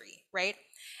financially free, right?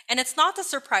 And it's not a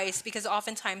surprise because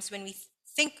oftentimes when we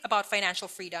think about financial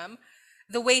freedom,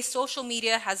 the way social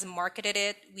media has marketed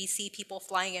it, we see people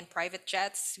flying in private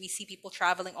jets, we see people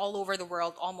traveling all over the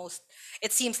world almost,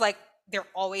 it seems like they're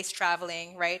always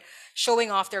traveling, right?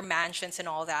 Showing off their mansions and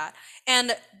all that.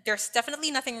 And there's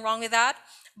definitely nothing wrong with that.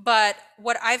 But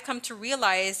what I've come to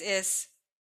realize is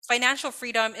financial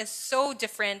freedom is so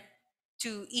different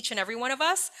to each and every one of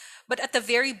us. But at the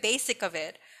very basic of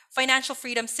it, financial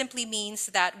freedom simply means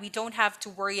that we don't have to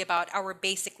worry about our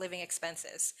basic living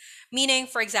expenses. Meaning,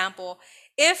 for example,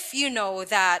 if you know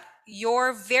that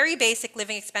your very basic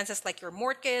living expenses, like your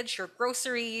mortgage, your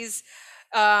groceries,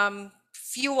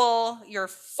 fuel, your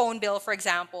phone bill, for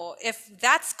example, if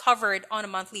that's covered on a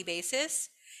monthly basis,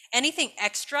 anything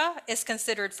extra is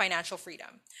considered financial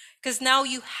freedom. Because now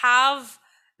you have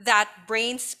that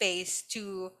brain space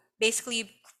to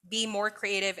basically be more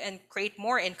creative and create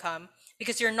more income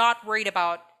because you're not worried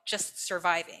about just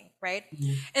surviving, right?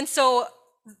 Mm-hmm. And so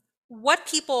what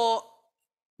people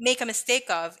make a mistake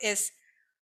of is,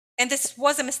 and this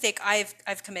was a mistake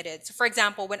I've committed. So for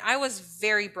example, when I was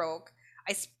very broke,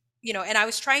 and I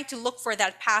was trying to look for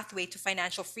that pathway to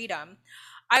financial freedom,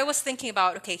 I was thinking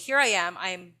about, okay, here I am,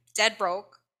 I'm dead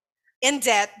broke. in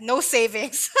debt, no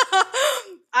savings.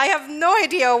 I have no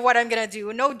idea what I'm gonna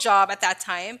do, no job at that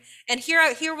time. And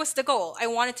here was the goal. I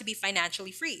wanted to be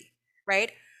financially free,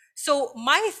 right? So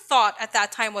my thought at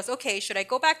that time was, okay, should I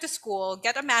go back to school,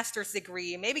 get a master's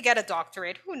degree, maybe get a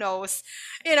doctorate, who knows,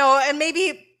 and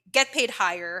maybe get paid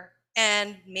higher.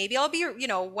 And maybe I'll be,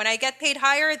 when I get paid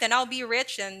higher, then I'll be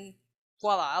rich and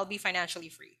voila, I'll be financially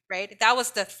free, right? That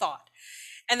was the thought.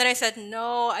 And then I said,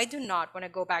 no, I do not want to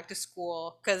go back to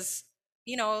school because,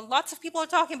 lots of people are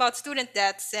talking about student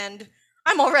debts and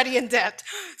I'm already in debt.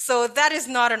 So that is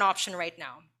not an option right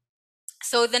now.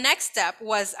 So the next step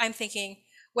was I'm thinking,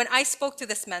 when I spoke to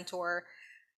this mentor,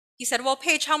 he said, well,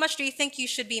 Paige, how much do you think you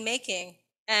should be making?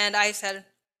 And I said,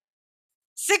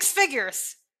 six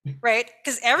figures, right?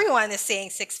 Because everyone is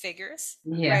saying six figures,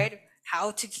 Yeah. right?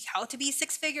 How to be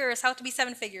six figures, how to be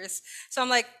seven figures. So I'm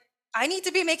like, I need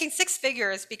to be making six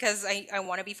figures because I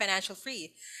want to be financial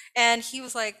free. And he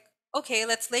was like, okay,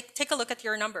 let's take a look at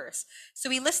your numbers. So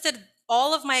we listed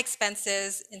all of my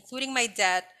expenses, including my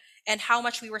debt, and how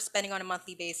much we were spending on a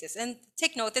monthly basis. And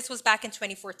take note, this was back in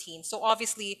 2014. So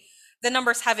obviously the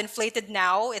numbers have inflated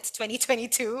now. It's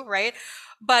 2022, right?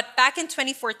 But back in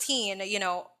 2014,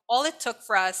 all it took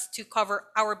for us to cover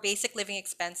our basic living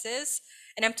expenses,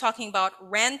 and I'm talking about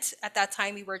rent. At that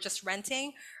time, we were just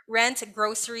renting, rent,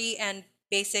 grocery, and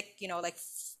basic, like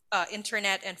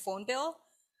internet and phone bill,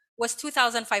 was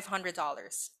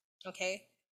 $2,500. Okay,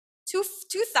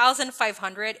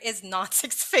 $2,500 is not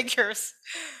six figures.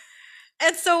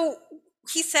 And so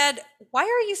he said, "Why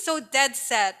are you so dead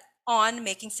set on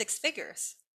making six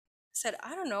figures?" I said,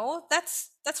 I don't know.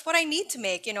 That's what I need to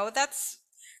make. That's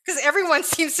because everyone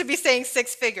seems to be saying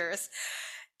six figures.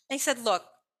 And he said, look,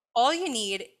 all you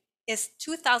need is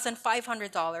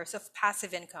 $2,500 of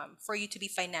passive income for you to be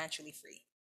financially free.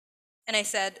 And I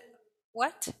said,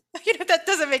 what? That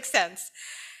doesn't make sense.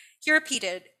 He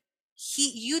repeated,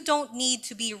 you don't need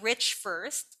to be rich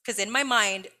first, because in my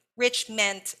mind, rich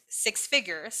meant six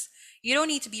figures. You don't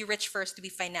need to be rich first to be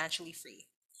financially free.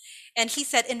 And he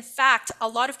said, in fact, a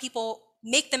lot of people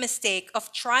make the mistake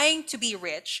of trying to be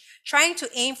rich, trying to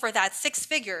aim for that six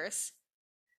figures,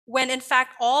 when in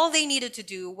fact, all they needed to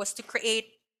do was to create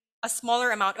a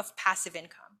smaller amount of passive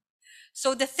income.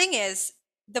 So the thing is,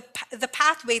 the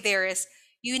pathway there is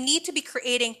you need to be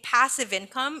creating passive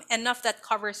income enough that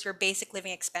covers your basic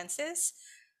living expenses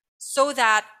so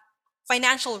that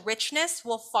financial richness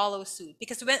will follow suit.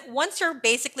 Because once your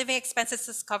basic living expenses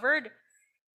is covered,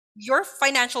 your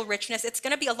financial richness, it's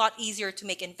going to be a lot easier to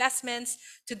make investments,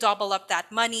 to double up that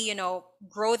money,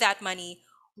 grow that money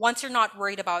once you're not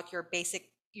worried about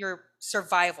your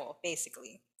survival,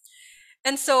 basically.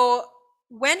 And so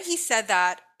when he said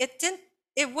that,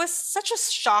 it was such a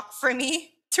shock for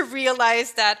me to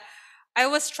realize that I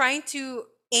was trying to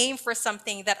aim for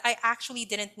something that I actually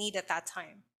didn't need at that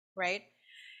time, right?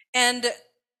 And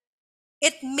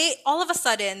it made all of a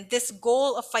sudden this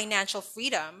goal of financial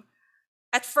freedom.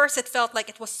 At first, it felt like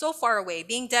it was so far away.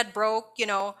 Being dead broke,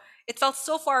 it felt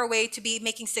so far away to be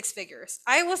making six figures.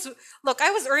 I was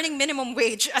earning minimum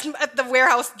wage at the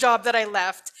warehouse job that I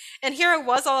left. And here I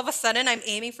was, all of a sudden, I'm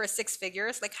aiming for six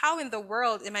figures. Like, how in the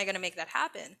world am I going to make that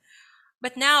happen?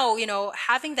 But now,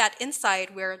 having that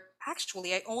insight where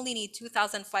actually I only need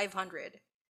 2,500,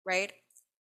 right?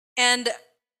 And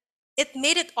it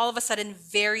made it all of a sudden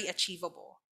very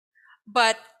achievable.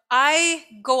 But I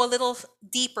go a little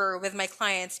deeper with my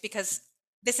clients because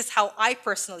this is how I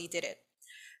personally did it.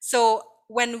 So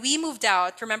when we moved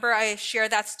out, remember I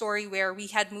shared that story where we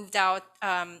had moved out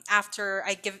after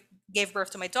I gave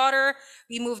birth to my daughter.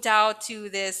 We moved out to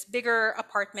this bigger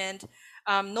apartment,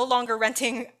 no longer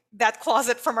renting that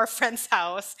closet from our friend's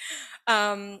house.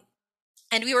 And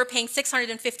we were paying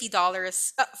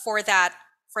 $650 for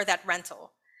that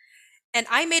rental. And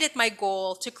I made it my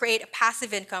goal to create a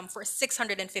passive income for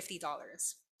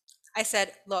 $650. I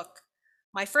said, look,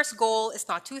 my first goal is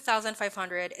not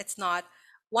 2,500, it's not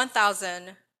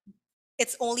 1,000,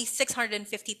 it's only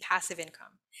 650 passive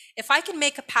income. If I can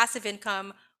make a passive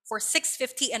income for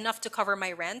 650 enough to cover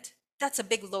my rent, that's a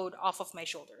big load off of my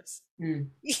shoulders.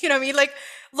 Mm. You know what I mean? Like,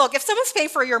 look, if someone's paying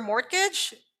for your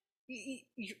mortgage,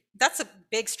 that's a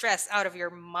big stress out of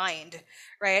your mind,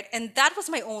 right? And that was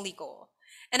my only goal.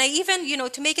 And I even,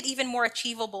 to make it even more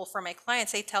achievable for my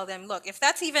clients, I tell them, look,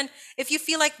 if you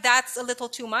feel like that's a little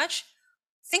too much,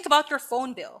 think about your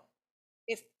phone bill.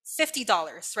 If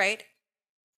 $50, right?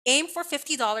 Aim for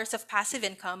 $50 of passive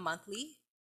income monthly,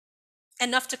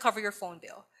 enough to cover your phone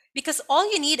bill. Because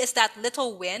all you need is that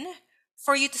little win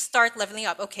for you to start leveling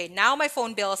up. Okay, now my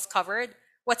phone bill is covered.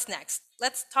 What's next?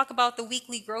 Let's talk about the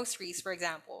weekly groceries, for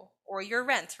example, or your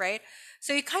rent, right?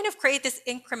 So you kind of create this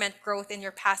increment growth in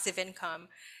your passive income.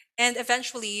 And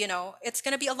eventually, it's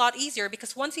going to be a lot easier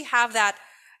because once you have that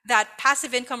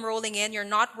passive income rolling in, you're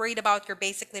not worried about your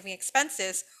basic living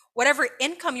expenses. Whatever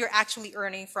income you're actually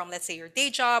earning from, let's say your day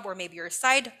job or maybe your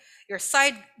side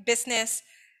business,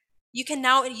 you can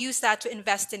now use that to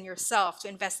invest in yourself, to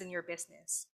invest in your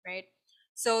business, right?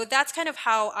 So that's kind of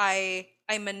how I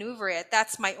maneuver it.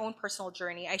 That's my own personal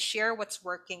journey. I share what's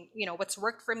working, what's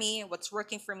worked for me, what's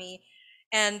working for me.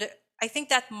 And I think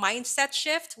that mindset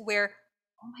shift where,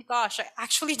 oh my gosh, I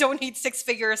actually don't need six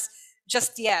figures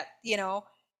just yet,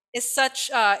 is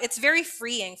it's very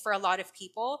freeing for a lot of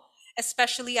people.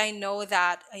 Especially I know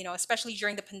that, especially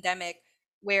during the pandemic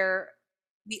where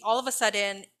we all of a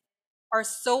sudden are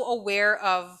so aware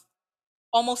of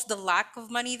almost the lack of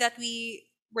money that we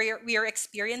are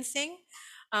experiencing.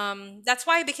 That's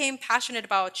why I became passionate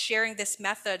about sharing this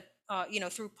method,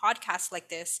 through podcasts like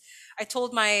this. I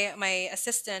told my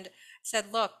assistant,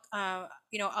 said, look,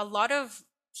 a lot of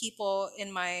people in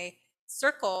my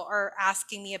circle are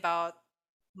asking me about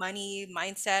money,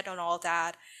 mindset, and all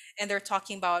that. And they're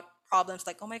talking about problems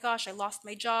like, oh my gosh, I lost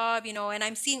my job, and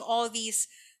I'm seeing all these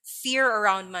fear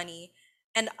around money.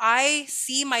 And I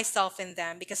see myself in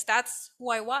them because that's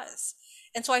who I was.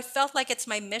 And so I felt like it's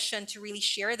my mission to really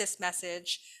share this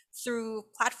message through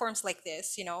platforms like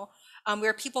this,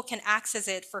 where people can access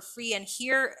it for free and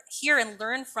hear and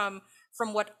learn from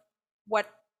what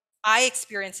I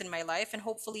experience in my life. And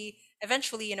hopefully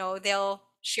eventually, they'll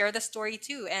share the story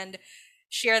too and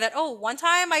share that, oh, one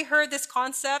time I heard this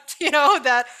concept,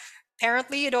 that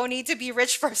apparently you don't need to be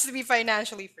rich first to be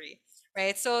financially free,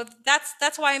 right? So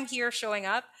that's why I'm here showing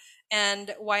up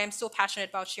and why I'm so passionate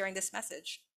about sharing this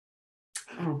message.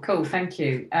 Oh, cool. Thank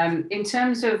you. In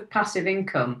terms of passive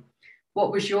income,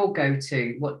 what was your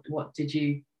go-to? What did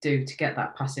you do to get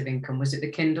that passive income? Was it the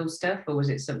Kindle stuff or was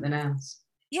it something else?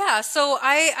 Yeah, so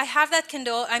I have that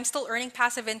Kindle. I'm still earning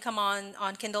passive income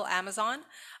on Kindle Amazon.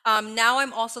 Now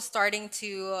I'm also starting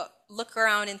to look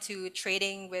around into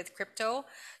trading with crypto.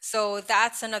 So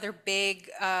that's another big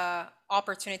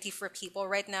opportunity for people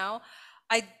right now.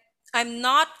 I I'm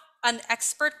not an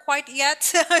expert quite yet,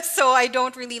 so I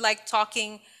don't really like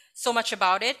talking so much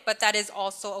about it. But that is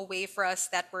also a way for us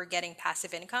that we're getting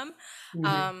passive income.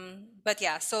 Mhm. But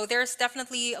yeah, so there's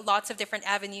definitely lots of different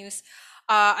avenues.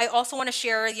 I also want to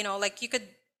share, like you could,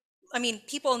 I mean,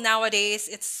 people nowadays,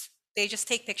 they just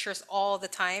take pictures all the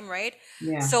time, right?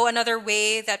 Yeah. So another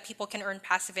way that people can earn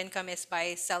passive income is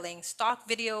by selling stock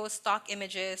videos, stock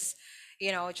images,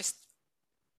 just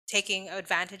taking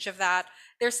advantage of that.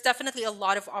 There's definitely a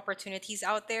lot of opportunities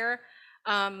out there.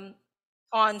 Um,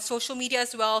 on social media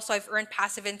as well. So I've earned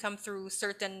passive income through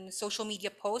certain social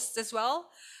media posts as well.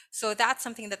 So that's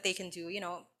something that they can do.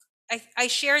 I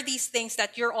share these things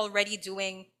that you're already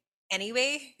doing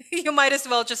anyway. You might as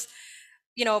well just,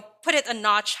 put it a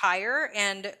notch higher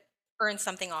and earn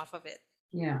something off of it.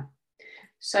 Yeah.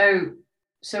 So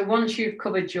so once you've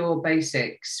covered your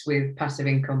basics with passive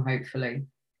income, hopefully,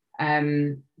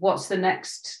 what's the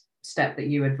next step that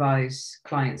you advise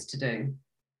clients to do?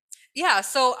 Yeah,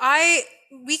 so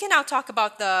we can now talk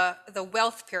about the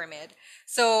wealth pyramid.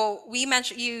 So you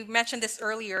mentioned this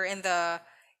earlier in the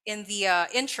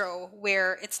intro,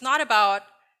 where it's not about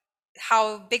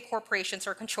how big corporations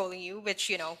are controlling you,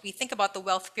 which, we think about the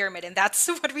wealth pyramid, and that's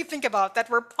what we think about, that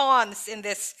we're pawns in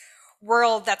this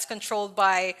world that's controlled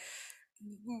by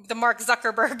the Mark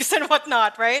Zuckerbergs and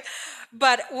whatnot, right?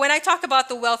 But when I talk about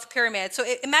the wealth pyramid, so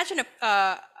imagine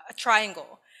a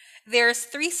triangle. There's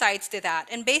three sides to that,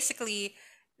 and basically,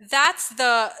 that's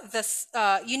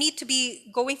you need to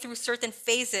be going through certain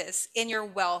phases in your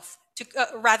wealth to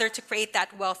rather to create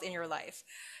that wealth in your life.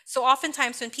 So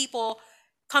oftentimes when people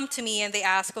come to me and they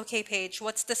ask, okay, Paige,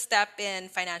 what's the step in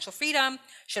financial freedom?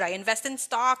 Should I invest in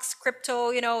stocks,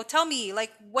 crypto? Tell me,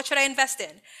 like, what should I invest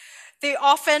in? They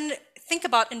often think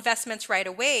about investments right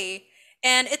away.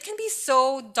 And it can be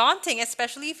so daunting,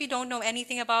 especially if you don't know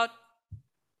anything about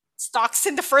stocks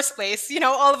in the first place.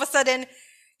 All of a sudden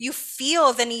you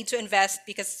feel the need to invest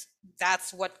because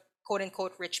that's what quote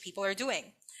unquote rich people are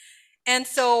doing. And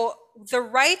so the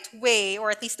right way,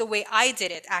 or at least the way I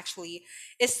did it actually,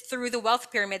 is through the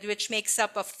wealth pyramid, which makes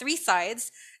up of three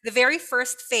sides. The very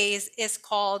first phase is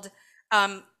called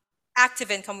um, active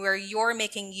income, where you're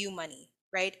making you money,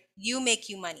 right? You make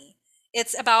you money.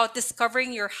 It's about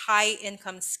discovering your high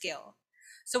income skill.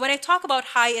 So when I talk about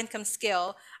high income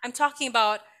skill, I'm talking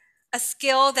about a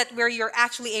skill that where you're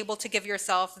actually able to give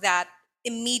yourself that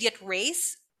immediate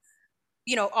raise,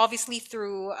 obviously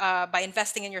through by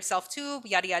investing in yourself too,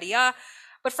 yada yada yada.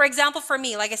 But for example, for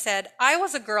me, like I said, I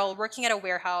was a girl working at a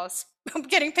warehouse,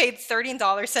 getting paid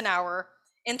 $13 an hour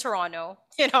in Toronto.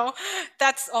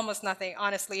 That's almost nothing,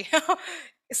 honestly.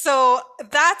 So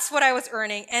that's what I was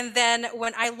earning. And then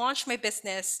when I launched my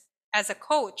business as a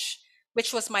coach,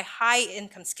 which was my high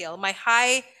income skill,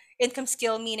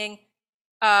 meaning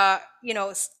a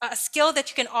skill that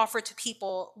you can offer to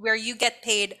people where you get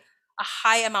paid a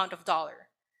high amount of dollar.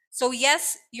 So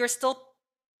yes, you're still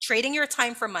trading your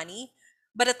time for money,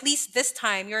 but at least this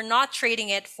time you're not trading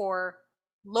it for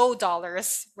low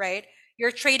dollars, right?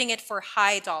 You're trading it for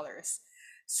high dollars.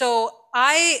 So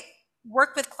I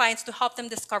work with clients to help them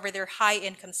discover their high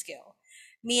income skill,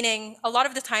 meaning a lot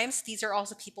of the times these are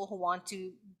also people who want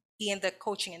to be in the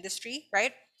coaching industry,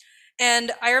 right?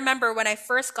 And I remember when I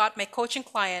first got my coaching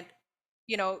client,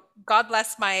 God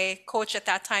bless my coach at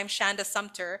that time, Shanda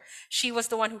Sumter. She was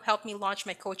the one who helped me launch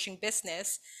my coaching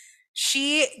business.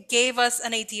 She gave us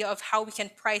an idea of how we can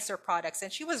price our products,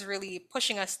 and she was really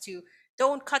pushing us to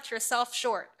don't cut yourself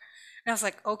short. And I was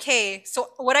like, okay. So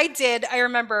what I did, I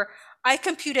remember I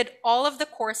computed all of the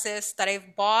courses that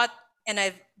I've bought and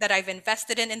I've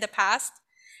invested in the past,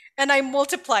 and I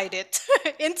multiplied it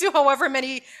into however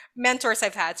many mentors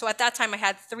I've had. So at that time, I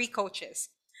had three coaches.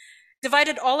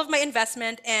 Divided all of my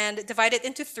investment and divided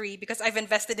into three because I've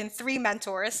invested in three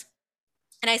mentors.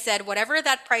 And I said, whatever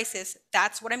that price is,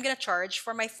 that's what I'm going to charge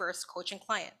for my first coaching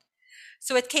client.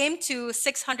 So it came to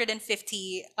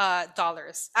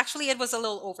 $650. Actually, it was a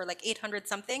little over, like 800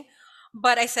 something.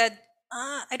 But I said,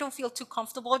 I don't feel too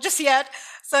comfortable just yet.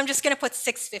 So I'm just going to put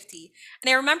 650. And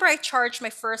I remember I charged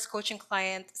my first coaching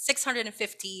client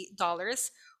 $650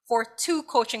 for two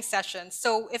coaching sessions.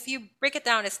 So if you break it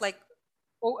down, it's like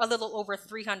a little over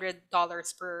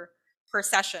 $300 per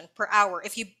session, per hour,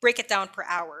 if you break it down per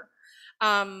hour.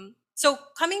 So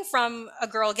coming from a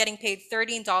girl getting paid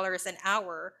 $13 an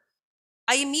hour,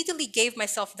 I immediately gave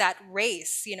myself that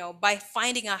raise, by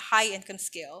finding a high income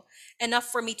skill enough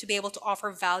for me to be able to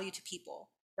offer value to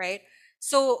people, right?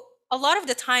 So a lot of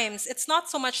the times, it's not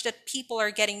so much that people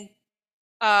are getting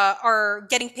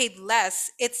paid less.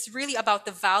 It's really about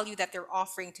the value that they're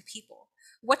offering to people.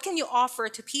 What can you offer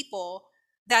to people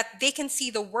that they can see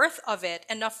the worth of it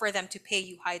enough for them to pay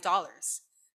you high dollars,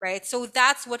 right? So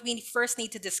that's what we first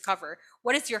need to discover.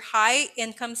 What is your high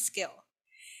income skill?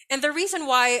 And the reason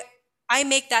why I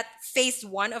make that phase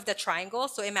one of the triangle,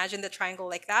 so imagine the triangle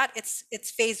like that, it's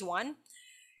phase one,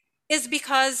 is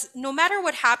because no matter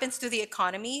what happens to the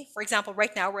economy, for example,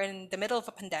 right now we're in the middle of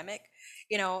a pandemic,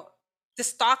 you know, the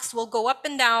stocks will go up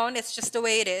and down. It's just the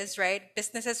way it is, right?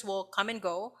 Businesses will come and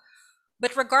go.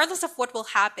 But regardless of what will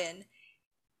happen,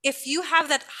 if you have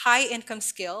that high income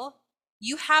skill,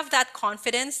 you have that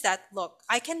confidence that, look,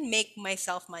 I can make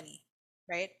myself money,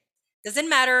 right? Doesn't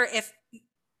matter if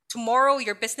tomorrow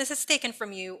your business is taken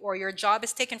from you or your job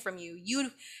is taken from you,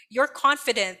 you're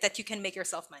confident that you can make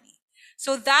yourself money.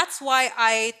 So that's why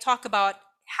I talk about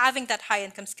having that high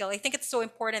income skill. I think it's so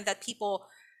important that people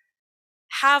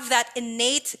have that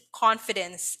innate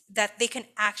confidence that they can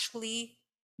actually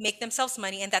make themselves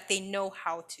money and that they know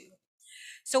how to.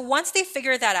 So once they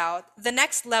figure that out, the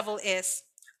next level is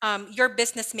your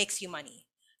business makes you money.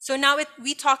 So now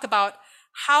we talk about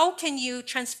how can you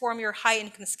transform your high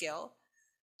income skill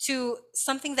to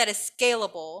something that is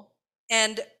scalable,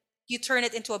 and you turn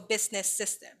it into a business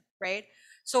system, right?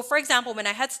 So for example, when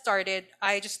I had started,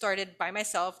 I just started by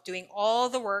myself doing all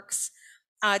the works,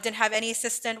 didn't have any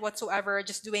assistant whatsoever,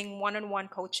 just doing one-on-one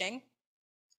coaching.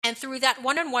 And through that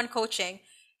one-on-one coaching,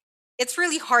 it's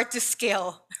really hard to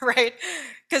scale, right?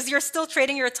 Because you're still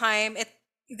trading your time.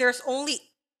 There's only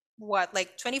what,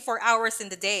 like 24 hours in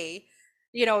the day.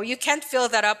 You can't fill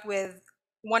that up with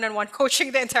one-on-one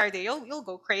coaching the entire day. You'll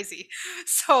go crazy.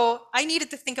 So I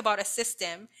needed to think about a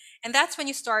system, and that's when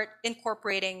you start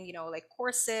incorporating, like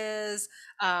courses,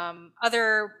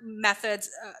 other methods,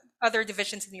 other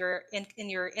divisions in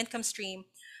your income stream.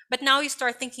 But now you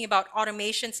start thinking about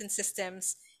automations and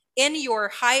systems in your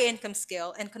high income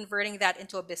skill and converting that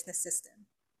into a business system,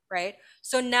 right?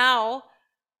 So now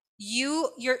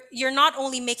you're not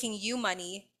only making you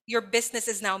money, your business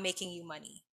is now making you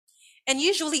money. And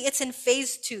usually it's in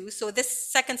phase two, so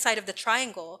this second side of the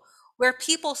triangle, where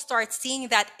people start seeing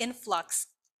that influx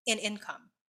in income.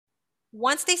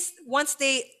 Once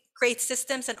they create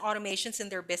systems and automations in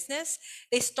their business,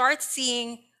 they start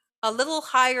seeing a little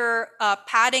higher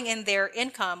padding in their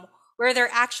income, where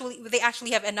they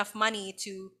actually have enough money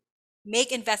to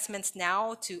make investments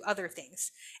now to other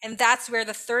things. And that's where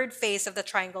the third phase of the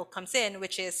triangle comes in,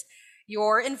 which is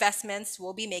your investments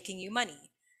will be making you money.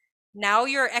 Now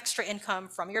your extra income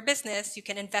from your business, you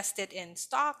can invest it in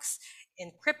stocks,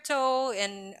 in crypto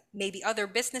and maybe other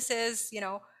businesses,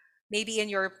 maybe in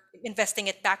your investing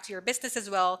it back to your business as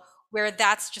well, where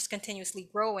that's just continuously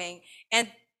growing. And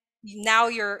now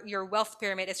your wealth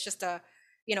pyramid is just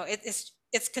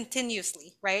it's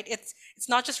continuously, right? It's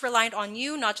not just reliant on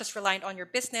you, not just reliant on your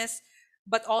business,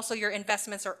 but also your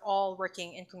investments are all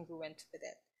working incongruent with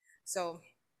it. So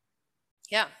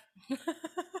yeah.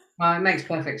 Well, it makes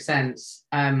perfect sense.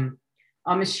 I'm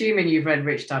assuming you've read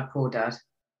Rich Dad Poor Dad.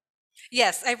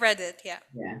 Yes, I read it. Yeah.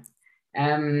 Yeah.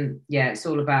 Yeah, it's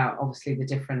all about obviously the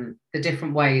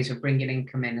different ways of bringing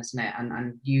income in, isn't it?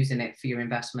 And using it for your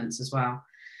investments as well.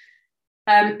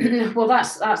 Well,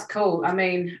 that's cool. I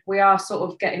mean, we are sort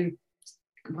of getting,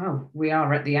 well, we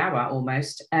are at the hour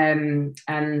almost. And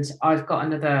I've got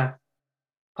another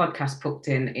podcast booked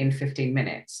in 15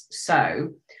 minutes.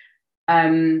 So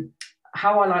um,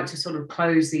 how I like to sort of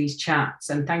close these chats,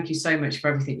 and thank you so much for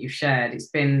everything you've shared. It's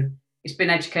been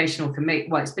educational for me.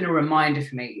 Well, it's been a reminder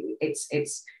for me. It's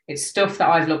stuff that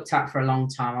I've looked at for a long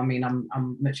time. I mean,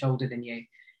 I'm much older than you,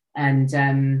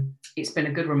 and it's been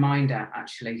a good reminder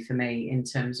actually for me in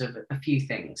terms of a few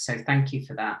things. So thank you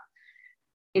for that.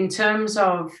 In terms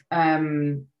of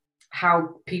how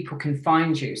people can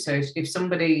find you, so if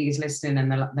somebody is listening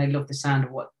and they love the sound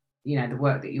of what the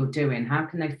work that you're doing, how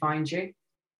can they find you?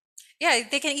 Yeah,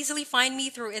 they can easily find me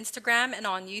through Instagram and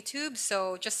on YouTube.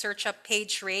 So just search up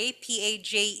Paige Ray,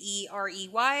 Pajerey,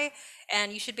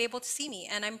 and you should be able to see me.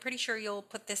 And I'm pretty sure you'll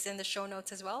put this in the show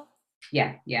notes as well.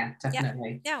 Yeah, Yeah.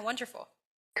 definitely. Yeah, wonderful.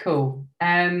 Cool.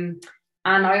 And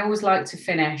I always like to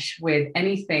finish with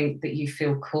anything that you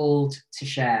feel called to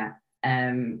share.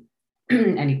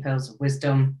 Any pearls of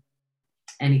wisdom,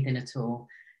 anything at all,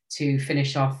 to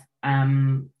finish off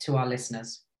to our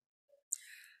listeners.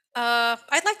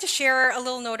 I'd like to share a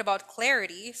little note about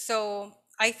clarity. So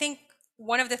I think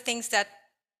one of the things that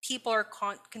people are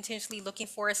continuously looking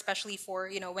for, especially for,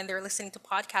 when they're listening to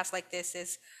podcasts like this,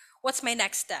 is what's my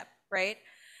next step, right?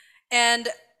 And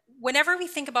whenever we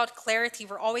think about clarity,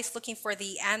 we're always looking for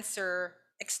the answer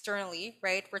externally,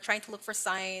 right? We're trying to look for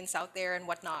signs out there and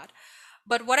whatnot.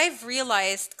 But what I've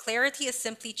realized, clarity is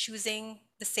simply choosing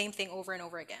the same thing over and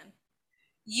over again.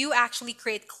 You actually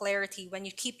create clarity when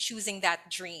you keep choosing that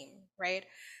dream, right?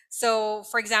 So,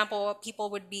 for example,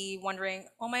 people would be wondering,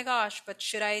 oh my gosh, but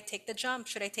should I take the jump?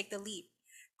 Should I take the leap?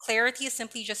 Clarity is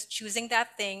simply just choosing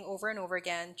that thing over and over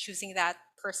again, choosing that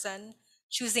person,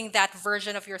 choosing that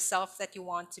version of yourself that you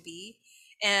want to be,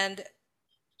 and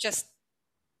just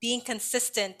being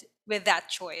consistent with that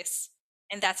choice.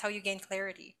 And that's how you gain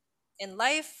clarity in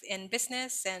life, in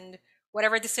business, and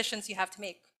whatever decisions you have to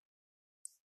make.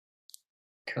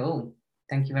 Cool.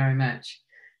 Thank you very much.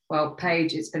 Well,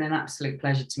 Paige, it's been an absolute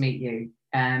pleasure to meet you.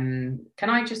 Can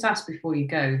I just ask before you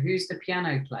go, who's the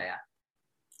piano player?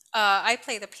 I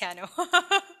play the piano.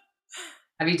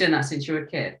 Have you done that since you were a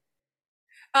kid?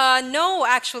 No,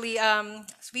 actually, so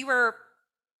we were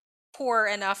poor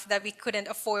enough that we couldn't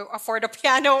afford a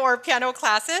piano or piano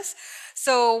classes.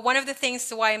 So one of the things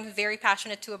why I'm very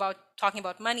passionate too about talking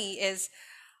about money is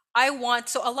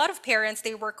so a lot of parents,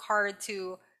 they work hard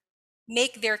to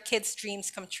make their kids'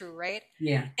 dreams come true, right?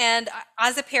 Yeah. And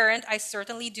as a parent, I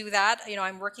certainly do that.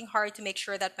 I'm working hard to make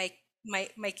sure that my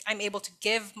I'm able to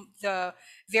give the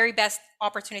very best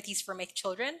opportunities for my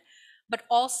children, but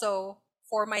also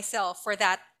for myself, for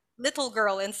that little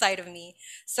girl inside of me.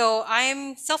 So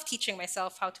I'm self-teaching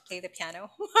myself how to play the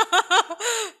piano.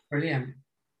 Brilliant.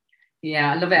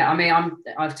 Yeah, I love it. I mean,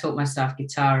 I've taught myself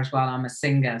guitar as well. I'm a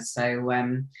singer, so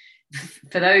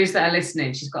for those that are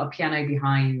listening, she's got a piano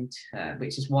behind her,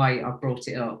 which is why I brought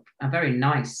it up. A very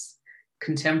nice,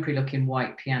 contemporary-looking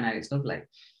white piano. It's lovely.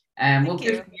 Well, Thank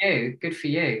good you. for you. Good for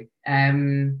you.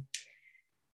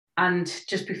 And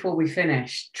just before we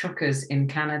finish, truckers in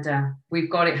Canada, we've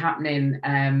got it happening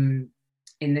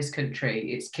in this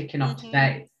country. It's kicking off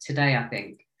Hmm. today, I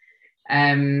think.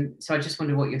 So I just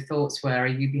wonder what your thoughts were. Are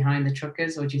you behind the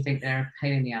truckers, or do you think they're a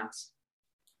pain in the ass?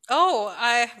 Oh,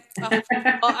 well,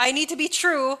 I need to be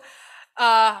true.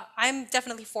 I'm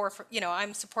definitely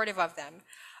I'm supportive of them.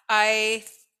 I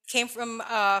came from,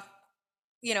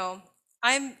 you know,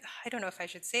 I don't know if I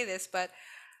should say this, but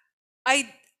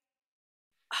I,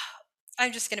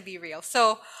 I'm just gonna be real.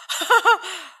 So,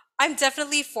 I'm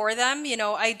definitely for them.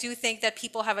 I do think that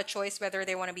people have a choice whether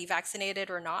they want to be vaccinated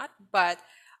or not. But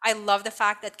I love the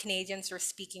fact that Canadians are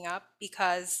speaking up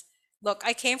because, look,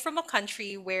 I came from a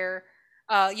country where,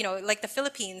 like the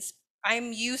Philippines,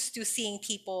 I'm used to seeing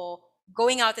people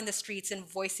going out in the streets and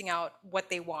voicing out what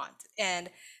they want and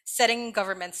setting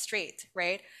government straight,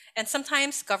 right? And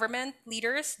sometimes government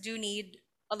leaders do need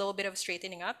a little bit of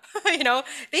straightening up. You know,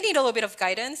 they need a little bit of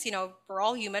guidance. You know, we're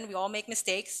all human, we all make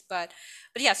mistakes, but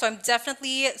yeah, so I'm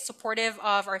definitely supportive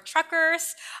of our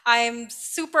truckers. I'm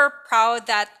super proud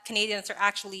that Canadians are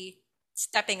actually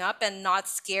stepping up and not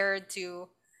scared to,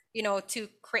 you know, to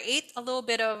create a little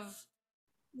bit of,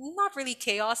 not really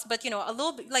chaos, but you know, a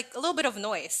little bit, like a little bit of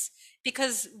noise,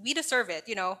 because we deserve it,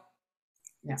 you know.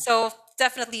 Yeah. So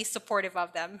definitely supportive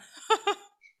of them.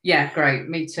 Yeah, great.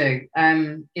 Me too.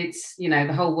 It's, you know,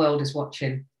 the whole world is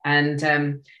watching. And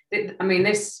I mean,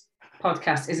 this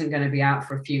podcast isn't going to be out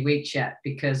for a few weeks yet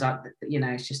because, you know,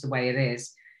 it's just the way it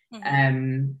is.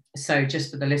 Hmm. So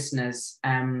just for the listeners,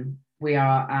 we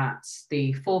are at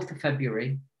the 4th of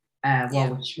February Yeah.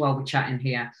 while we're chatting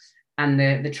here. And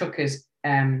the truckers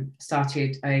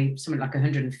started something like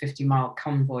 150-mile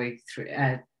convoy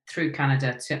through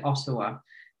Canada to Ottawa,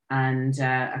 and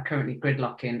are currently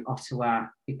gridlocking Ottawa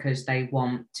because they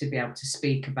want to be able to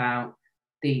speak about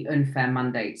the unfair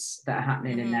mandates that are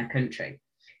happening in Hmm. their country.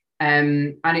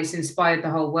 And it's inspired the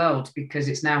whole world because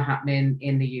it's now happening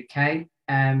in the UK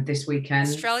this weekend.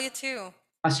 Australia too.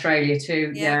 Australia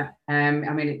too, Yep. yeah. I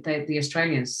mean, the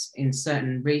Australians in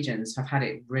certain regions have had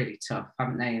it really tough,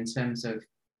 haven't they, in terms of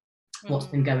what's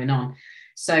Hmm. been going on.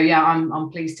 So yeah, I'm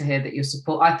pleased to hear that your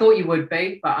support. I thought you would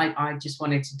be, but I just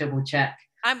wanted to double check.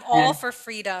 I'm all for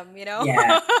freedom, you know.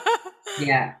 Yeah,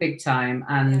 yeah, big time.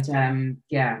 Yeah. And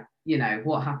yeah, you know,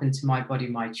 what happened to my body,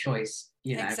 my choice,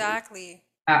 you know, Exactly.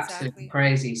 absolutely Exactly.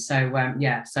 crazy. So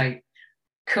yeah, so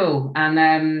cool.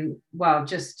 And well,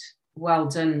 just well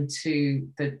done to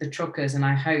the truckers, and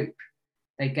I hope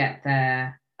they get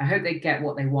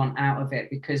what they want out of it,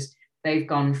 because they've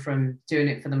gone from doing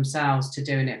it for themselves to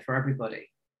doing it for everybody.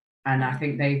 And I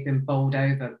think Hmm. they've been bowled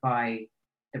over by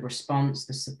the response,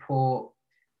 the support.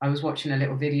 I was watching a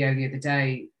little video the other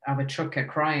day of a trucker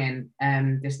crying,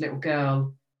 and this little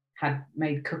girl had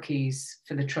made cookies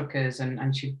for the truckers,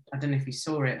 and she, I don't know if you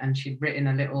saw it, and she'd written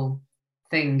a little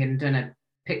thing and done a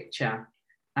picture,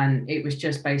 and it was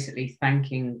just basically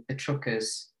thanking the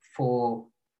truckers for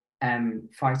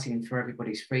fighting for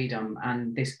everybody's freedom.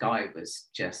 And this guy was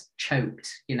just choked,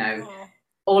 you know. Oh.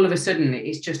 All of a sudden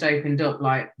it's just opened up,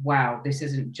 like, wow, this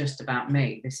isn't just about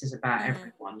me, this is about Hmm.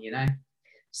 everyone, you know.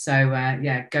 So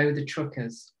yeah, go the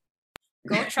truckers.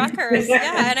 Go truckers.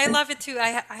 Yeah, and I love it too.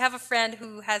 I have a friend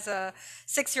who has a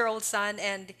 6-year-old son,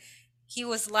 and he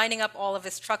was lining up all of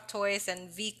his truck toys and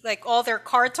like all their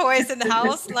car toys in the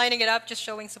house, lining it up, just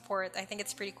showing support. I think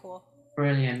it's pretty cool.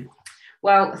 Brilliant.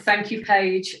 Well, thank you,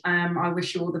 Paige. I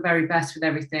wish you all the very best with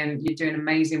everything. You're doing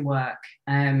amazing work.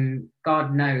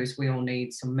 God knows we all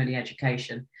need some money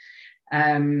education.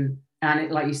 And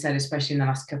like you said, especially in the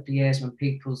last couple of years when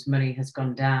people's money has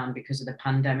gone down because of the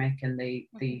pandemic and Hmm.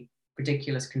 the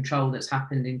ridiculous control that's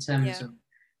happened in terms Yeah. of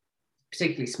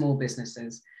particularly small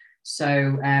businesses.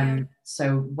 So Yeah.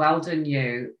 so well done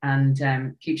you, and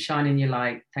keep shining your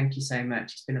light. Thank you so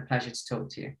much. It's been a pleasure to talk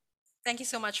to you. Thank you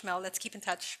so much, Mel. Let's keep in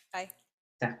touch. Bye.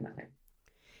 Definitely.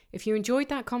 If you enjoyed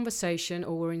that conversation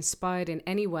or were inspired in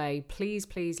any way, please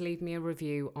leave me a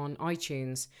review on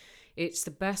iTunes. It's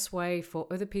the best way for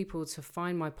other people to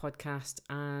find my podcast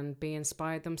and be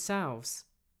inspired themselves.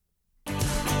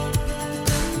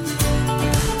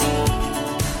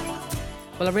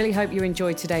 Well, I really hope you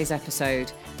enjoyed today's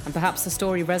episode, and perhaps the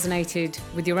story resonated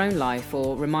with your own life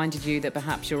or reminded you that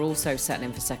perhaps you're also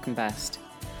settling for second best.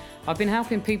 I've been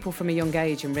helping people from a young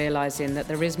age and realising that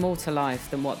there is more to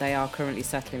life than what they are currently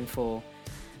settling for.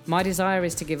 My desire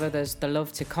is to give others the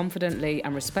love to confidently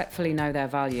and respectfully know their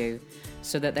value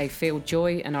so that they feel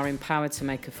joy and are empowered to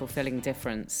make a fulfilling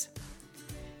difference.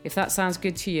 If that sounds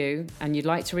good to you and you'd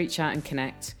like to reach out and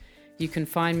connect, you can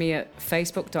find me at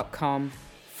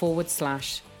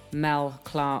facebook.com/Mel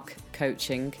Clark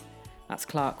Coaching, that's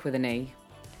Clark with an E,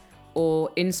 or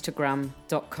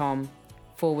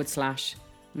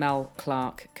instagram.com/Mel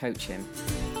Clark Coaching.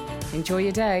 Enjoy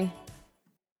your day.